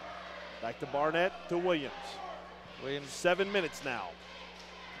 Back to Barnett to Williams. 7 minutes now.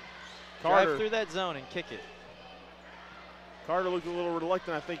 Carter. Drive through that zone and kick it. Carter looked a little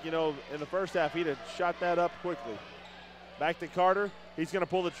reluctant. I think, in the first half, he'd have shot that up quickly. Back to Carter. He's going to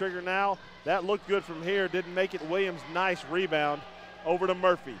pull the trigger now. That looked good from here. Didn't make it. Williams, nice rebound. Over to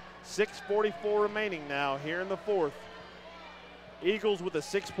Murphy. 6:44 remaining now here in the fourth. Eagles with a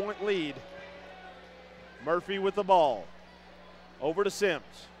 6-point lead. Murphy with the ball. Over to Sims.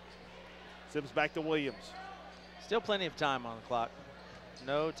 Sims back to Williams. Still plenty of time on the clock.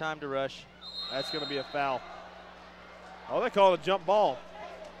 No time to rush. That's going to be a foul. Oh, they call it a jump ball.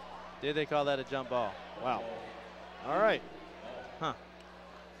 Did they call that a jump ball? Wow. All right. Huh.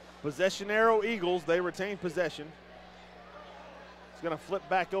 Possession arrow Eagles. They retain possession. It's going to flip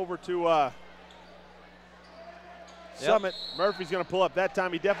back over to Summit. Murphy's going to pull up. That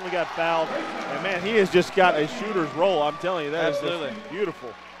time he definitely got fouled. And, man, he has just got a shooter's roll. I'm telling you, that is just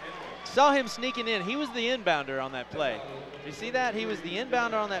beautiful. Saw him sneaking in. He was the inbounder on that play. You see that? He was the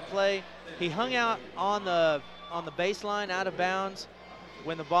inbounder on that play. He hung out on the baseline out of bounds.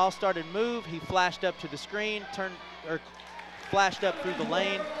 When the ball started to move, he flashed up to the screen, flashed up through the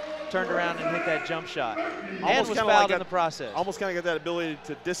lane, turned around and hit that jump shot. And was fouled in the process. Almost kind of got that ability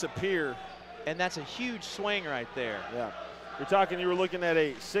to disappear. And that's a huge swing right there. Yeah. You were looking at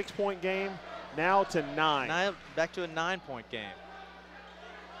a 6-point game, now to 9. Back to a 9-point game.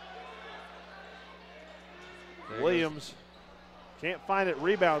 Williams can't find it.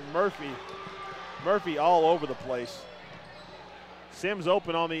 Rebound, Murphy. Murphy all over the place. Sims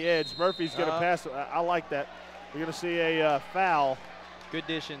open on the edge. Murphy's going to pass. I like that. We're going to see a foul. Good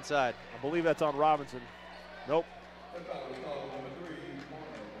dish inside. I believe that's on Robinson. Nope.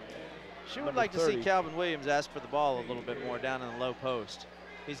 Sure would like to see Calvin Williams ask for the ball a little bit more down in the low post.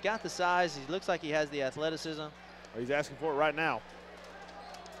 He's got the size. He looks like he has the athleticism. He's asking for it right now.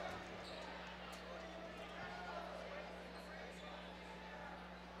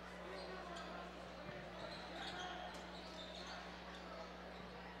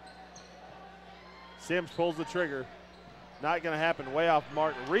 Sims pulls the trigger. Not going to happen. Way off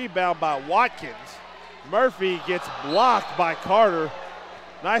mark. Rebound by Watkins. Murphy gets blocked by Carter.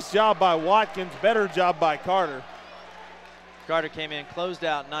 Nice job by Watkins. Better job by Carter. Carter came in, closed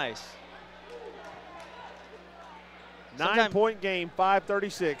out nice. 9-point game,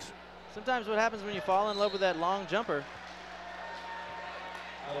 5:36. Sometimes what happens when you fall in love with that long jumper,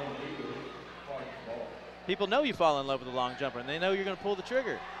 people know you fall in love with a long jumper, and they know you're going to pull the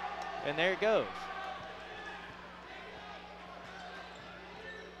trigger. And there it goes.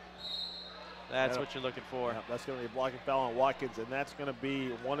 That's what you're looking for. Yeah, that's going to be a blocking foul on Watkins, and that's going to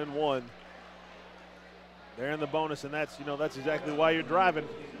be 1-1. They're in the bonus, and that's exactly why you're driving.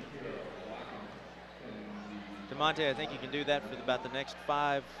 DeMonte, I think you can do that for about the next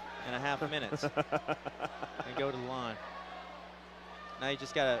 5.5 minutes and go to the line. Now you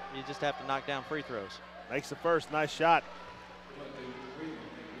just have to knock down free throws. Makes the first, nice shot.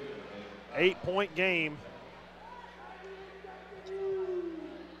 8-point game.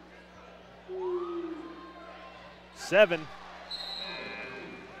 Seven.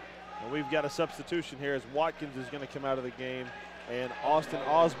 And we've got a substitution here as Watkins is going to come out of the game, and Austin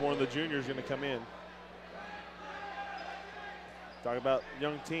Osborne, the junior, is going to come in. Talk about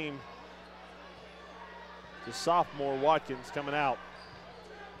young team. The sophomore Watkins coming out.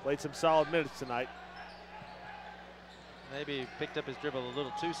 Played some solid minutes tonight. Maybe picked up his dribble a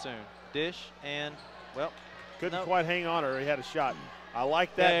little too soon. Dish and, well, couldn't quite hang on, or he had a shot. I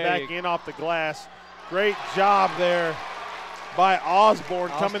like that back in off the glass. Great job there by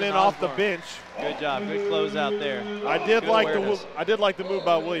Osborne coming in off the bench. Good job, good close out there. I did like the move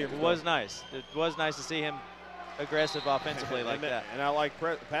by Williams. It was nice. It was nice to see him aggressive offensively like that. And I like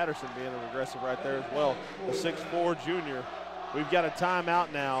Patterson being aggressive right there as well. The 6'4" junior. We've got a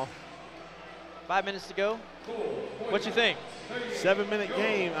timeout now. 5 minutes to go. What you think? 7-minute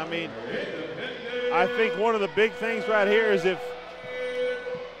game. I mean, I think one of the big things right here is if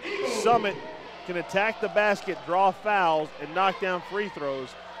Summit can attack the basket, draw fouls, and knock down free throws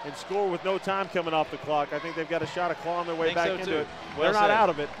and score with no time coming off the clock, I think they've got a shot of clawing their way back into it. They're not out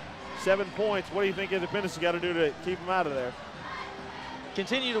of it. 7 points. What do you think Independence has got to do to keep them out of there?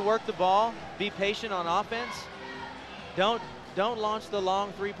 Continue to work the ball. Be patient on offense. Don't launch the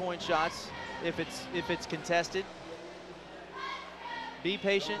long three-point shots if it's contested. Be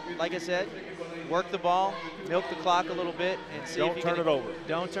patient, like I said. Work the ball, milk the clock a little bit, and see if you can. Don't turn it over.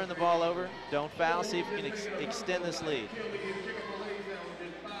 Don't turn the ball over. Don't foul. See if you can extend this lead.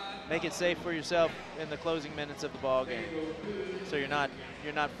 Make it safe for yourself in the closing minutes of the ball game, so you're not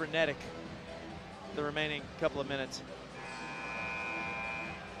frenetic the remaining couple of minutes.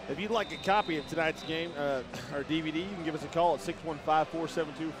 If you'd like a copy of tonight's game or DVD, you can give us a call at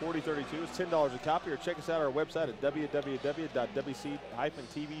 615-472-4032. It's $10 a copy, or check us out on our website at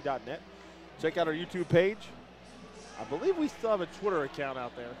www.wc-tv.net. Check out our YouTube page. I believe we still have a Twitter account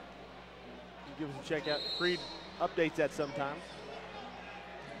out there. You can give us a check out. Creed updates that sometimes.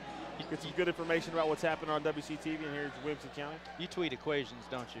 Get some good information about what's happening on WCTV and here in Williamson County. You tweet equations,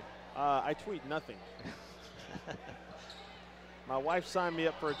 don't you? I tweet nothing. My wife signed me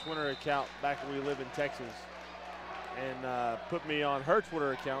up for a Twitter account back when we lived in Texas and put me on her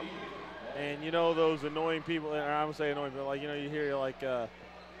Twitter account. And you know those annoying people, or I would say annoying, but like, you know, you hear like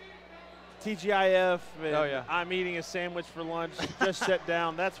TGIF and I'm eating a sandwich for lunch, just sat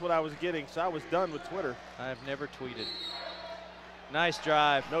down. That's what I was getting, so I was done with Twitter. I have never tweeted. Nice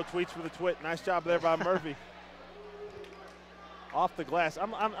drive. No tweets for the twit. Nice job there by Murphy. off the glass.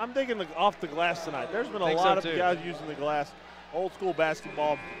 I'm digging off the glass tonight. There's been a Think lot so of too. guys using the glass. Old school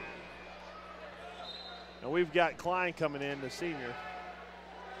basketball. And we've got Klein coming in, the senior.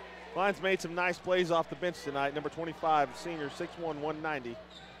 Klein's made some nice plays off the bench tonight. Number 25, senior, 6'1", 190.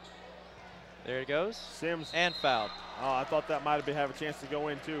 There it goes. Sims. And fouled. Oh, I thought that might have a chance to go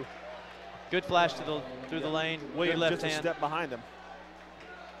in too. Good flash through the lane. Williams Good left just a hand. step behind him.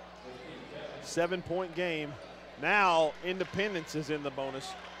 7-point game. Now Independence is in the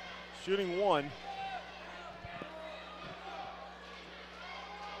bonus. Shooting one.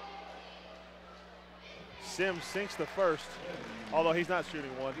 Sims sinks the first, although he's not shooting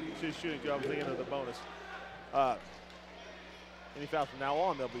one. He's shooting two. I was thinking of the bonus. Any fouls from now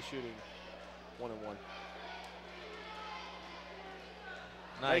on, they'll be shooting 1-1.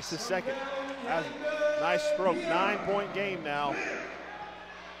 Nice. Makes the second. Nice stroke. 9-point game now.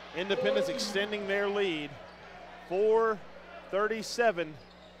 Independence extending their lead. 4:37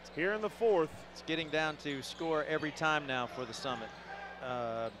 here in the fourth. It's getting down to score every time now for the Summit.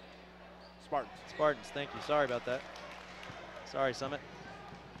 Spartans, thank you. Sorry about that. Sorry, Summit.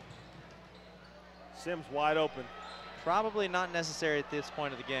 Sims wide open. Probably not necessary at this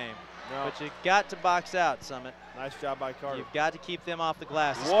point of the game. No. But you got to box out, Summit. Nice job by Carter. You've got to keep them off the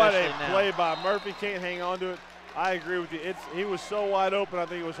glass, What especially a now. play by Murphy. Can't hang on to it. I agree with you. He was so wide open, I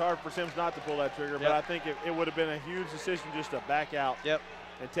think it was hard for Sims not to pull that trigger, but I think it would have been a huge decision just to back out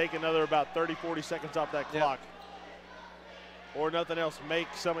and take another about 30, 40 seconds off that clock. Or nothing else, make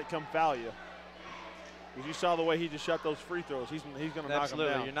Summit come foul you. Because you saw the way he just shot those free throws. He's going to knock them down.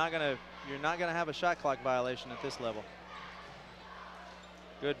 Absolutely. You're not going to have a shot clock violation at this level.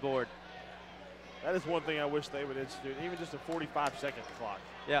 Good board. That is one thing I wish they would institute, even just a 45-second clock.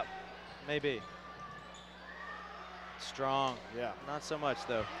 Yep, maybe. Strong. Yeah. Not so much,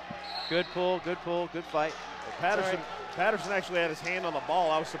 though. Good pull, good fight. Well, Patterson actually had his hand on the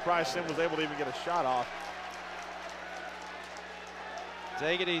ball. I was surprised Sim was able to even get a shot off.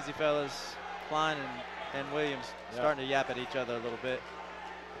 Take it easy, fellas. Klein and Williams starting to yap at each other a little bit.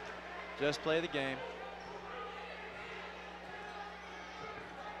 Just play the game.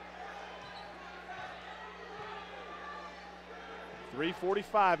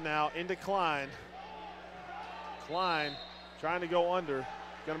 .345 now into Klein. Klein trying to go under.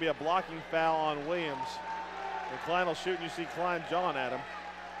 Going to be a blocking foul on Williams. And Klein will shoot, and you see Klein jawing at him.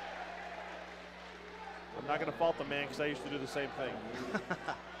 I'm not going to fault the man because I used to do the same thing.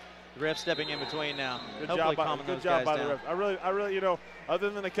 The ref stepping in between now. Good Hopefully job calming those by guys the down. ref. I really, you know, other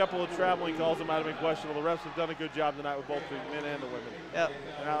than a couple of traveling calls that might have been questionable, the refs have done a good job tonight with both the men and the women. Yep.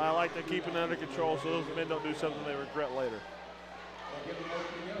 And I like they're keeping it under control so those men don't do something they regret later.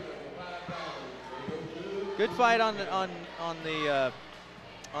 Good fight on the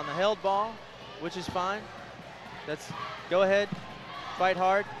held ball, which is fine. Go ahead, fight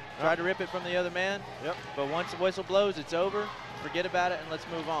hard, try to rip it from the other man. Yep. But once the whistle blows, it's over. Forget about it and let's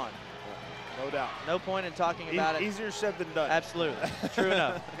move on. No doubt. No point in talking about it. Easier said than done. Absolutely. True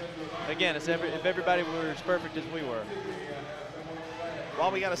enough. Again, if everybody were as perfect as we were.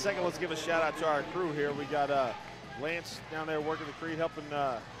 While we got a second, let's give a shout out to our crew here. We got Lance down there working the Creed, helping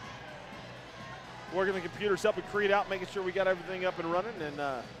working the computers, helping Creed out, making sure we got everything up and running.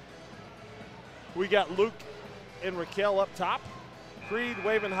 And we got Luke and Raquel up top. Creed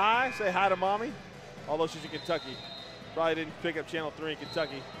waving hi, say hi to mommy, although she's in Kentucky. Probably didn't pick up channel 3 in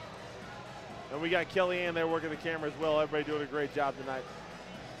Kentucky. And we got Kellyanne there working the camera as well. Everybody doing a great job tonight.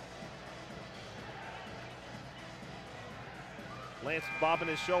 Lance bobbing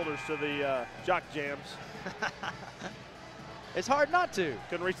his shoulders to the jock jams. It's hard not to.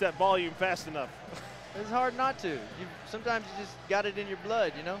 Couldn't reach that volume fast enough. It's hard not to. Sometimes you just got it in your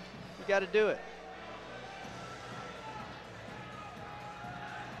blood, you know? You got to do it.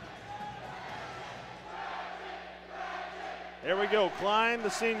 There we go. Klein, the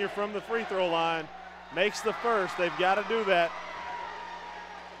senior from the free throw line, makes the first. They've got to do that.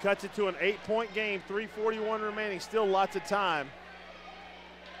 Cuts it to an 8-point game, 3:41 remaining, still lots of time.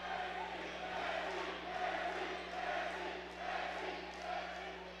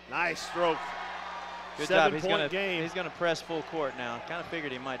 Nice stroke. Good job. He's 7-point game. He's going to press full court now. Kind of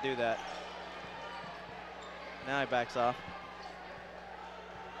figured he might do that. Now he backs off.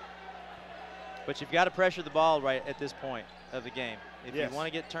 But you've got to pressure the ball right at this point of the game. If you want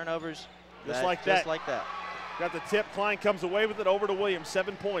to get turnovers, just like that. Got the tip. Klein comes away with it over to Williams.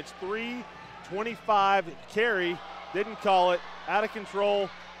 7 points. 3:25 carry. Didn't call it. Out of control.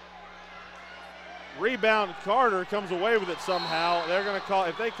 Rebound. Carter comes away with it somehow. They're going to call,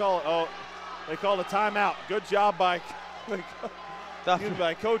 if they call it, oh, they call the timeout. Good job by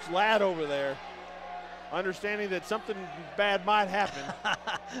Coach Ladd over there. understanding that something bad might happen.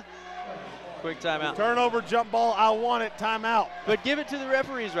 Quick timeout. Turnover, jump ball, I want it, timeout. But give it to the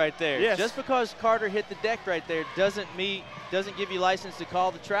referees right there. Yes. Just because Carter hit the deck right there doesn't give you license to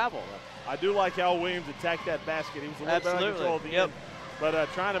call the travel. I do like how Williams attacked that basket. He was a little bit out of control at the end. But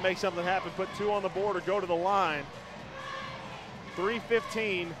trying to make something happen, put 2 on the board or go to the line.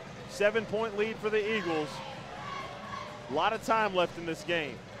 3:15, 7-point lead for the Eagles. A lot of time left in this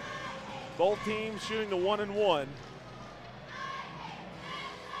game. Both teams shooting the 1-and-1.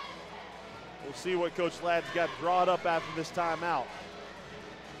 We'll see what Coach Ladd's got drawn up after this timeout.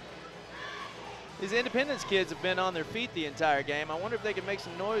 These Independence kids have been on their feet the entire game. I wonder if they can make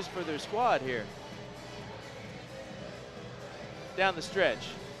some noise for their squad here. Down the stretch.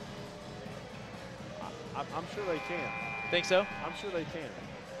 I'm sure they can. Think so? I'm sure they can.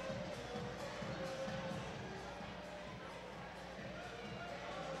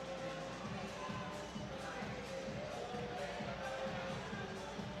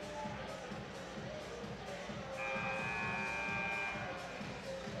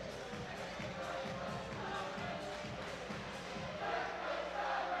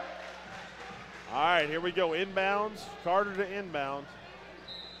 All right, here we go. Inbounds. Carter to inbound.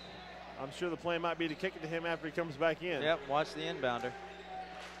 I'm sure the plan might be to kick it to him after he comes back in. Yep, watch the inbounder.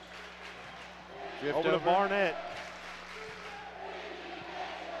 Drift over to Barnett.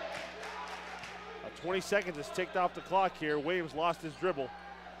 20 seconds is ticked off the clock here. Williams lost his dribble.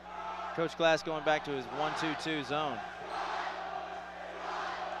 Coach Glass going back to his 1-2-2 zone.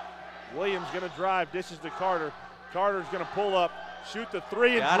 Williams going to drive, dishes to Carter. Carter's going to pull up, shoot the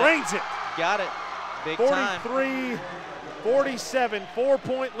 3, and drains it. Got it. Big 43, 47,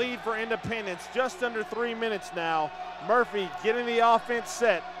 4-point lead for Independence. Just under 3 minutes now. Murphy getting the offense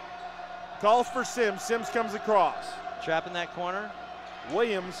set. Calls for Sims. Sims comes across. Trap in that corner.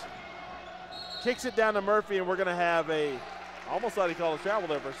 Williams kicks it down to Murphy, and we're going to have I almost thought he called a travel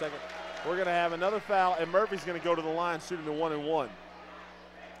there for a second. We're going to have another foul, and Murphy's going to go to the line shooting the 1-and-1.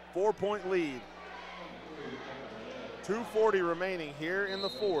 4-point lead. 2:40 remaining here in the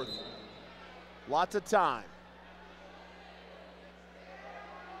fourth. Lots of time.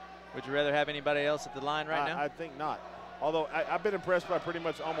 Would you rather have anybody else at the line right now? I think not. Although I've been impressed by pretty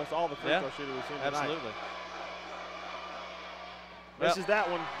much almost all the free throw shooters we've seen tonight. Absolutely. Misses that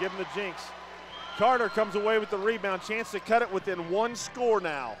one, give him the jinx. Carter comes away with the rebound. Chance to cut it within 1 score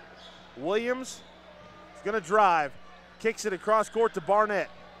now. Williams is going to drive. Kicks it across court to Barnett.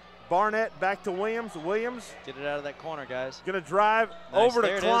 Barnett back to Williams. Williams. Get it out of that corner, guys. Going to drive over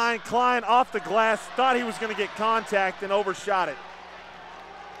to Klein. Klein off the glass. Thought he was going to get contact and overshot it.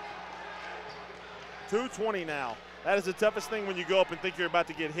 2:20 now. That is the toughest thing when you go up and think you're about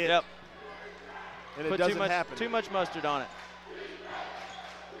to get hit. Yep. And it doesn't happen. Too much mustard on it.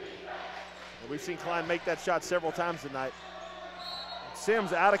 We've seen Klein make that shot several times tonight.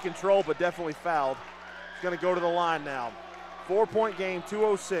 Sims out of control, but definitely fouled. He's going to go to the line now. 4-point game,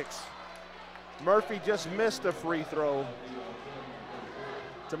 2:06. Murphy just missed a free throw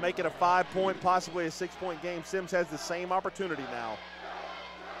to make it a 5-point, possibly a 6-point game. Sims has the same opportunity now.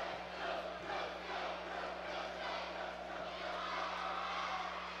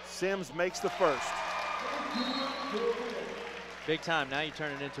 Sims makes the first. Big time. Now you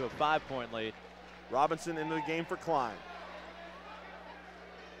turn it into a 5-point lead. Robinson into the game for Klein.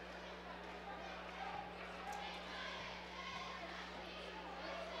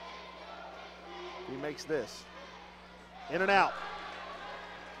 He makes this. In and out.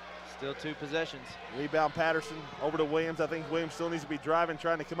 Still 2 possessions. Rebound Patterson over to Williams. I think Williams still needs to be driving,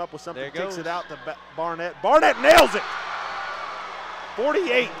 trying to come up with something. There Kicks it out to Barnett. Barnett nails it.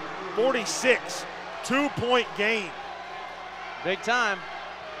 48-46. 2-point game. Big time.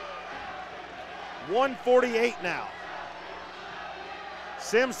 1:48 now.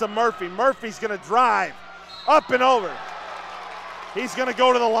 Sims to Murphy. Murphy's going to drive up and over. He's going to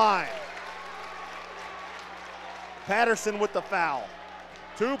go to the line. Patterson with the foul.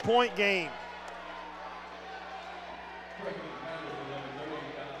 2-point game.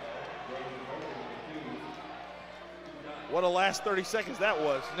 What a last 30 seconds that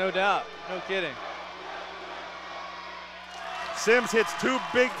was. No doubt. No kidding. Sims hits 2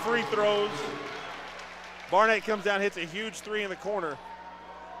 big free throws. Barnett comes down, hits a huge 3 in the corner.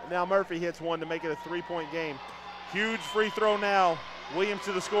 And now Murphy hits 1 to make it a 3-point game. Huge free throw now. Williams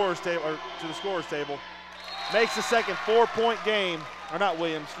to the scorer's table, Makes the second 4-point game. Or not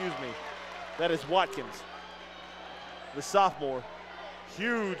Williams, excuse me. That is Watkins, the sophomore.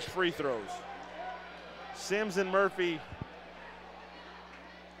 Huge free throws. Sims and Murphy,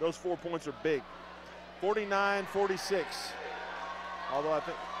 those 4 points are big. 49-46. Although I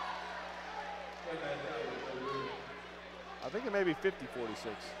think I think it may be 50-46.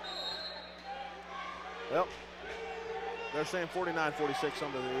 Well, they're saying 49-46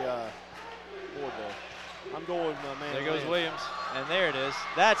 under the board there. I'm going with man. There goes Williams, and there it is.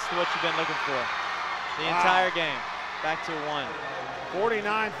 That's what you've been looking for the entire game. Back to 1.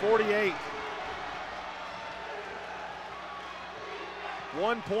 49-48.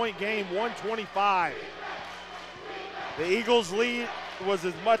 1 point game, 125. The Eagles' lead was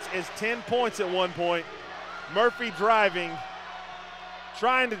as much as 10 points at one point. Murphy driving,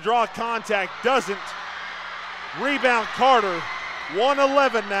 trying to draw contact, doesn't. Rebound Carter,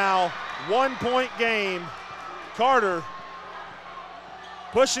 111 now, 1 point game. Carter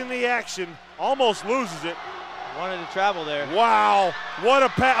pushing the action, almost loses it. Wanted to travel there. Wow, what a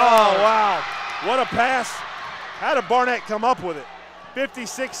pass. Oh, wow, what a pass. How did Barnett come up with it?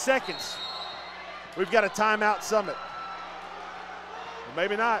 56 seconds. We've got a timeout, Summit. Well,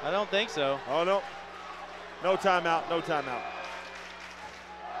 maybe not. I don't think so. Oh, no. No timeout, no timeout.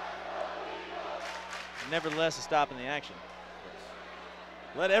 Nevertheless, a stop in the action.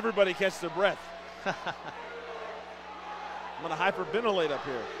 Let everybody catch their breath. I'm going to hyperventilate up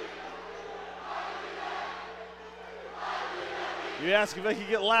here. You ask if they can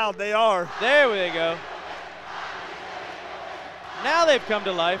get loud, they are. There we go. Now they've come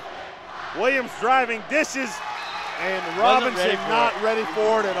to life. Williams driving, dishes, and Robinson not ready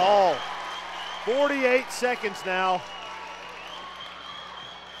for it at all. 48 seconds now.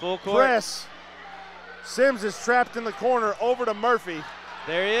 Full court. Press. Sims is trapped in the corner, over to Murphy.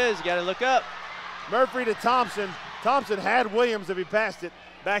 There he is, you gotta look up. Murphy to Thompson. Thompson had Williams if he passed it.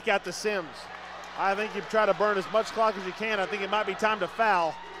 Back out to Sims. I think you try to burn as much clock as you can. I think it might be time to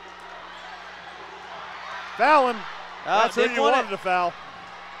foul. Foul him. That's who you wanted to foul.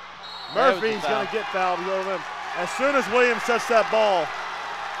 Murphy's going to get fouled. As soon as Williams touched that ball,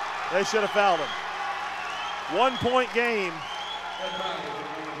 they should have fouled him. 1 point game.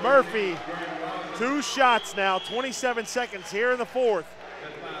 Murphy, 2 shots now, 27 seconds here in the fourth.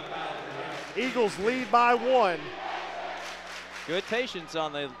 Eagles lead by 1. Good patience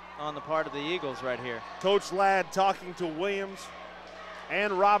on the part of the Eagles right here. Coach Ladd talking to Williams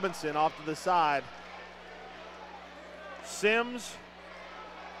and Robinson off to the side. Sims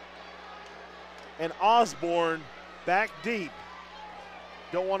and Osborne back deep.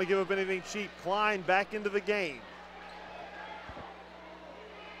 Don't want to give up anything cheap. Klein back into the game.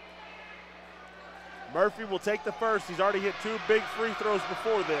 Murphy will take the first. He's already hit 2 big free throws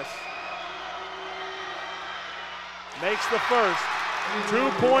before this. Makes the first. 2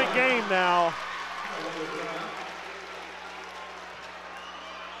 point game now.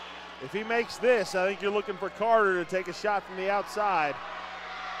 If he makes this, I think you're looking for Carter to take a shot from the outside.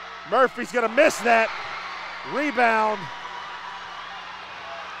 Murphy's going to miss that. Rebound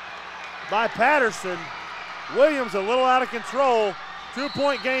by Patterson. Williams a little out of control. 2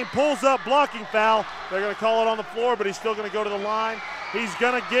 point game, pulls up, blocking foul. They're going to call it on the floor, but he's still going to go to the line. He's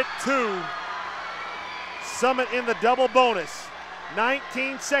going to get 2. Summit in the double bonus.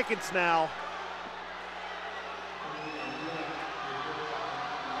 19 seconds now.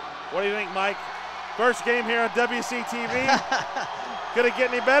 What do you think, Mike? First game here on WCTV. Could it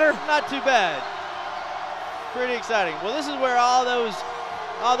get any better? Not too bad. Pretty exciting. Well, this is where all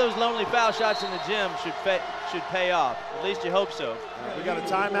those lonely foul shots in the gym should pay off. At least you hope so. We got a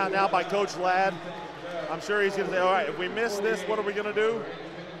timeout now by Coach Ladd. I'm sure he's going to say, all right, if we miss this, what are we going to do?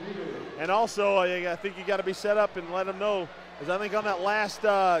 And also, I think you got to be set up and let them know, because I think on that last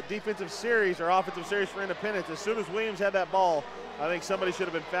defensive series or offensive series for Independence, as soon as Williams had that ball, I think somebody should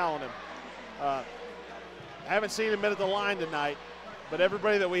have been fouling him. I haven't seen him at the line tonight, but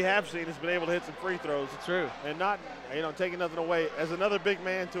everybody that we have seen has been able to hit some free throws. It's true. And not, taking nothing away. As another big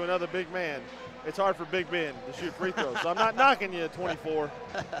man to another big man, it's hard for Big Ben to shoot free throws. So I'm not knocking you at 24,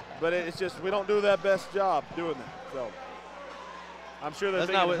 but it's just we don't do that best job doing that. So I'm sure they're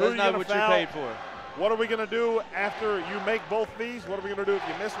thinking, that's not what you're paid for. What are we going to do after you make both these? What are we going to do if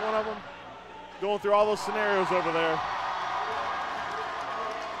you miss one of them? Going through all those scenarios over there.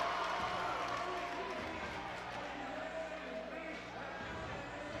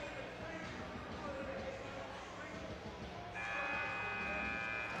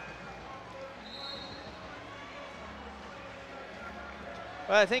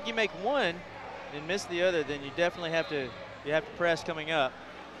 Well, I think you make one and miss the other, then you definitely have to press coming up.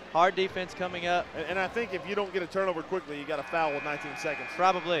 Hard defense coming up. And I think if you don't get a turnover quickly, you got to foul with 19 seconds.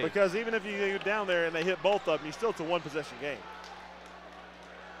 Probably. Because even if you get down there and they hit both of them, you're still it's a one-possession game.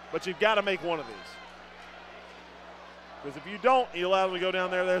 But you've got to make one of these. Because if you don't, you allow them to go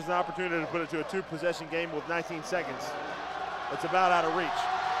down there, there's an opportunity to put it to a 2-possession game with 19 seconds. It's about out of reach.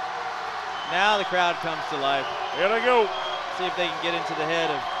 Now the crowd comes to life. Here they go. See if they can get into the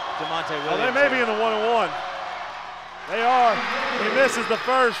head of DeMonte Williams. Well, they may be in the 1-on-1. They are. He misses the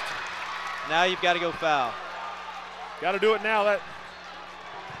first. Now you've got to go foul. Got to do it now.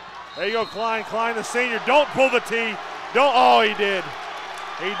 There you go, Klein. Klein, the senior. Don't pull the tee. Don't. Oh, he did.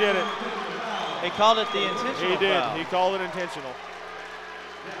 He did it. He called it the intentional He did. foul. He called it intentional.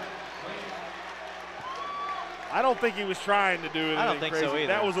 I don't think he was trying to do anything I don't think crazy. so either.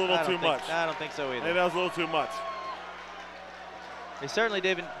 That was a little too much. I don't think so either. I think that was a little too much. They certainly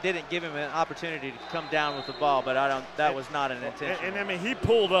didn't give him an opportunity to come down with the ball, but that was not an intention. And I mean, he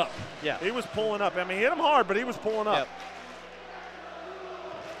pulled up. Yeah. He was pulling up. I mean, he hit him hard, but he was pulling up. Yep.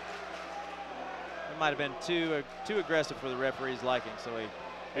 It might have been too aggressive for the referee's liking, so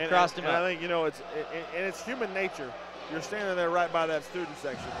he crossed him up. I think, you know, it's human nature. You're standing there right by that student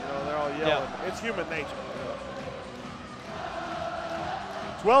section. You know, they're all yelling. Yep. It's human nature. You know.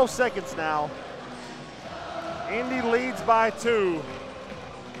 12 seconds now. Indy leads by 2.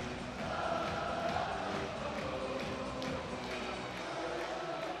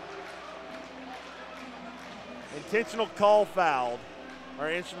 Intentional call fouled, or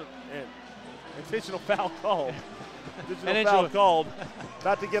intentional foul called. Intentional foul called.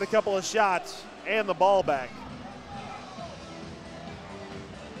 About to get a couple of shots and the ball back.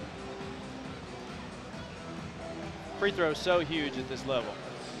 Free throw is so huge at this level.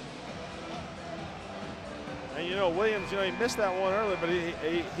 And you know, Williams, you know, he missed that one earlier, but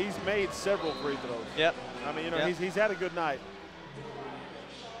he's made several free throws. Yep. I mean, you know, he's had a good night.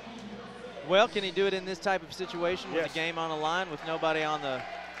 Well, can he do it in this type of situation with Yes. the game on the line, with nobody on the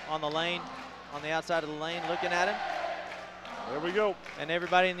lane, on the outside of the lane looking at him? There we go. And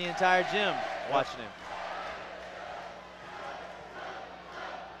everybody in the entire gym watching him.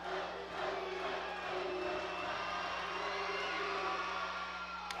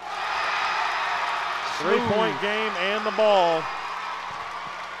 Three-point game and the ball.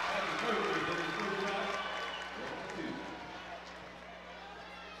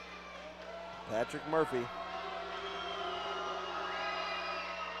 Patrick Murphy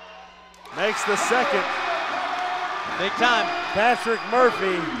makes the second. Big time. Patrick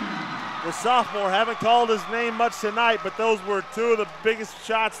Murphy, the sophomore, haven't called his name much tonight, but those were two of the biggest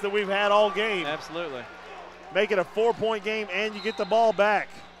shots that we've had all game. Absolutely. Make it a 4-point game, and you get the ball back.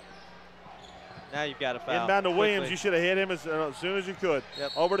 Now you've got a foul. Inbound to Williams. Quickly. You should have hit him as soon as you could.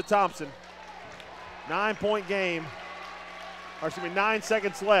 Yep. Over to Thompson. 9-point game. Or excuse me, 9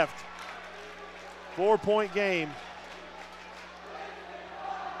 seconds left. 4-point game.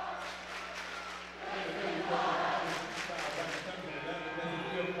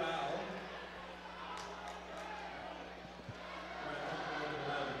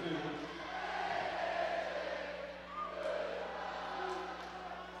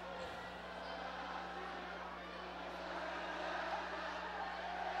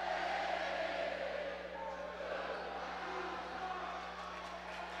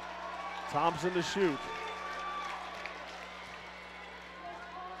 Thompson to shoot.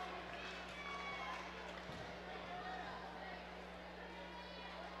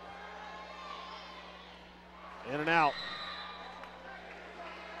 In and out.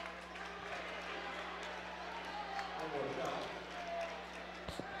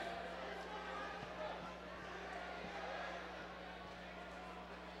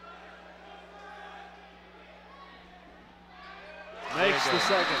 Makes the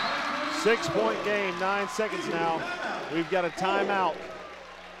second. 6-point game, 9 seconds now. We've got a timeout.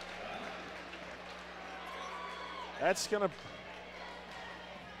 That's gonna,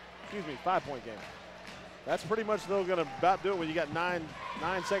 5-point game. That's pretty much though gonna about do it when you got 9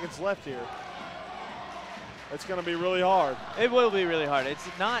 seconds left here. It's gonna be really hard. It will be really hard. It's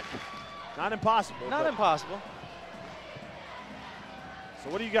not impossible. Not impossible. So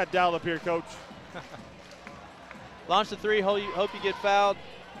what do you got dialed up here, Coach? Launch the three, hope you get fouled.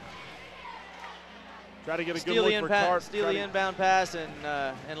 Try to get a good look for Cart. Steal the inbound pass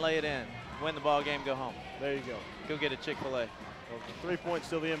and lay it in. Win the ball game, go home. There you go. Go get a Chick-fil-A. Well, 3 points,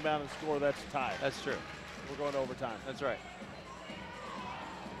 steal the inbound and score, that's tied. That's true. We're going to overtime. That's right.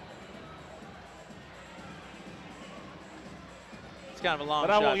 It's kind of a long shot.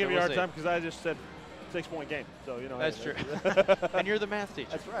 But I won't give you a we'll hard see. time because I just said 6-point game. So, you know. That's hey, true. And you're the math teacher.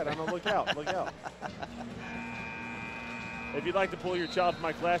 That's right. I'm on the lookout. Look out. If you'd like to pull your child from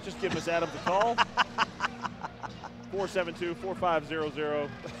my class, just give Miss Adams a call. 472-4500.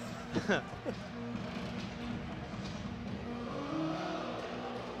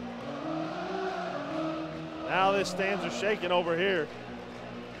 Now the stands are shaking over here.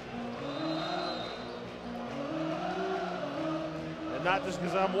 And not just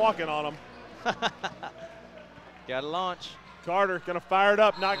because I'm walking on them. Got to launch. Carter going to fire it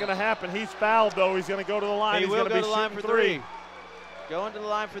up. Not going to happen. He's fouled, though. He's going to go to the line. He He's will going to go be to the line shooting for three. Going to the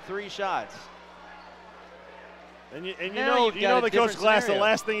line for 3 shots. And you Now you've got know a the Coach different Glass, scenario. the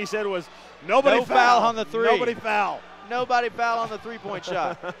last thing he said was, nobody No foul. foul on the 3. Nobody foul. Nobody foul on the 3-point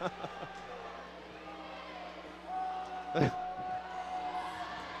shot.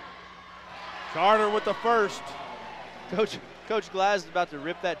 Carter with the first. Coach Glass is about to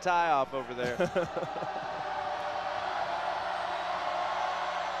rip that tie off over there.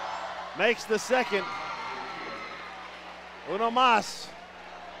 Makes the second. Uno mas.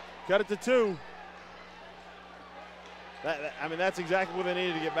 Cut it to 2. I mean, that's exactly what they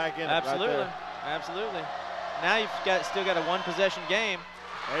needed to get back in. Absolutely. Right there. Absolutely. Now you've still got a 1-possession game.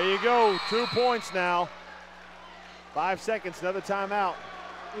 There you go. 2 points now. 5 seconds, another timeout.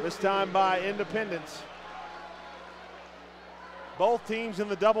 This time by Independence. Both teams in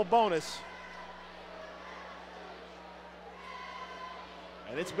the double bonus.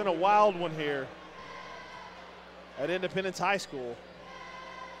 And it's been a wild one here at Independence High School.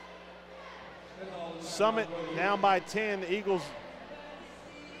 Summit down by 10. The Eagles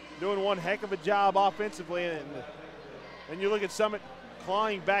doing one heck of a job offensively. And you look at Summit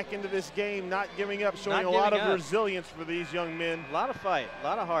clawing back into this game, not giving up, showing a lot of resilience for these young men. A lot of fight, a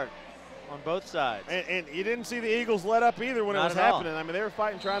lot of heart on both sides. And you didn't see the Eagles let up either when it was happening. I mean, they were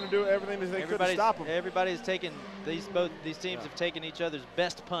fighting, trying to do everything that they could to stop them. Everybody's taken, both these teams have taken each other's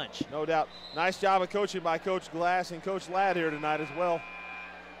best punch. No doubt. Nice job of coaching by Coach Glass and Coach Ladd here tonight as well.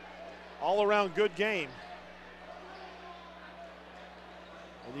 All around good game.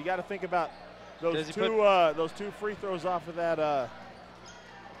 And you got to think about those two free throws off of that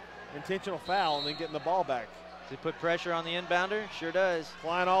intentional foul and then getting the ball back. Does he put pressure on the inbounder? Sure does.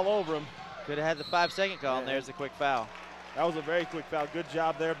 Flying all over him. Could have had the 5-second call, and there's the quick foul. That was a very quick foul. Good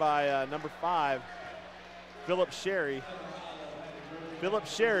job there by number 5, Philip Sherry. Philip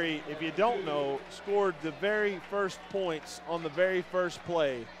Sherry, if you don't know, scored the very first points on the very first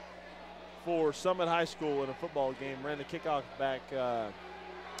play for Summit High School in a football game. Ran the kickoff back, I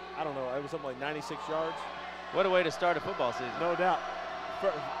don't know, it was something like 96 yards. What a way to start a football season. No doubt.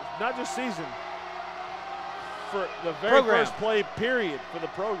 Not just season, for the very first play period for the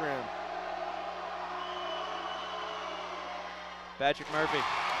program. Patrick Murphy.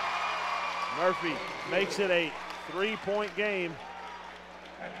 Murphy makes it a 3-point game.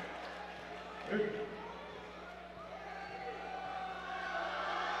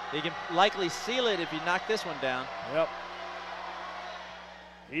 He can likely seal it if he knocked this one down. Yep.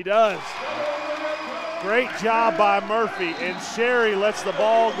 He does. Great job by Murphy, and Sherry lets the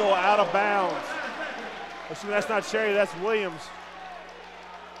ball go out of bounds. Assuming that's not Sherry, that's Williams.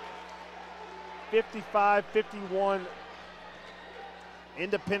 55-51.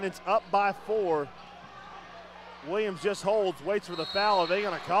 Independence up by 4. Williams just holds, waits for the foul. Are they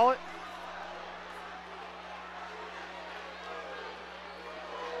going to call it?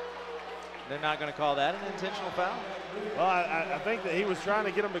 They're not going to call that an intentional foul? Well, I think that he was trying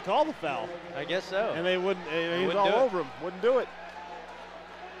to get him to call the foul. I guess so. And they wouldn't. He was all over him. Wouldn't do it.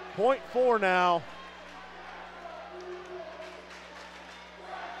 Point 4 now.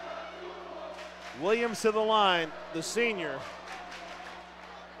 Williams to the line, the senior.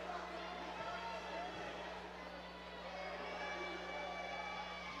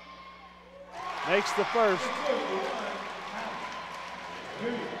 Makes the first.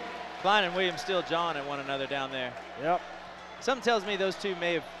 Klein and Williams still jawing at one another down there. Yep. Something tells me those two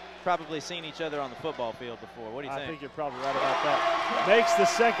may have probably seen each other on the football field before. What do you think? I think you're probably right about that. Makes the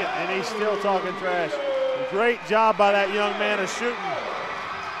second, and he's still talking trash. Great job by that young man of shooting.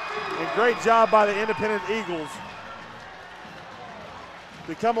 And great job by the Independent Eagles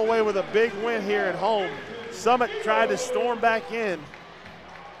to come away with a big win here at home. Summit tried to storm back in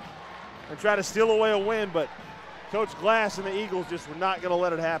and try to steal away a win, but Coach Glass and the Eagles just were not going to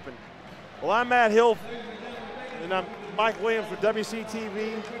let it happen. Well, I'm Matt Hill, and I'm Mike Williams with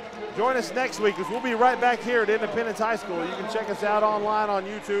WCTV. Join us next week because we'll be right back here at Independence High School. You can check us out online on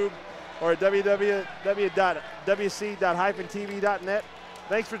YouTube or at www.wc-tv.net.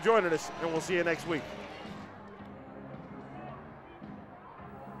 Thanks for joining us, and we'll see you next week.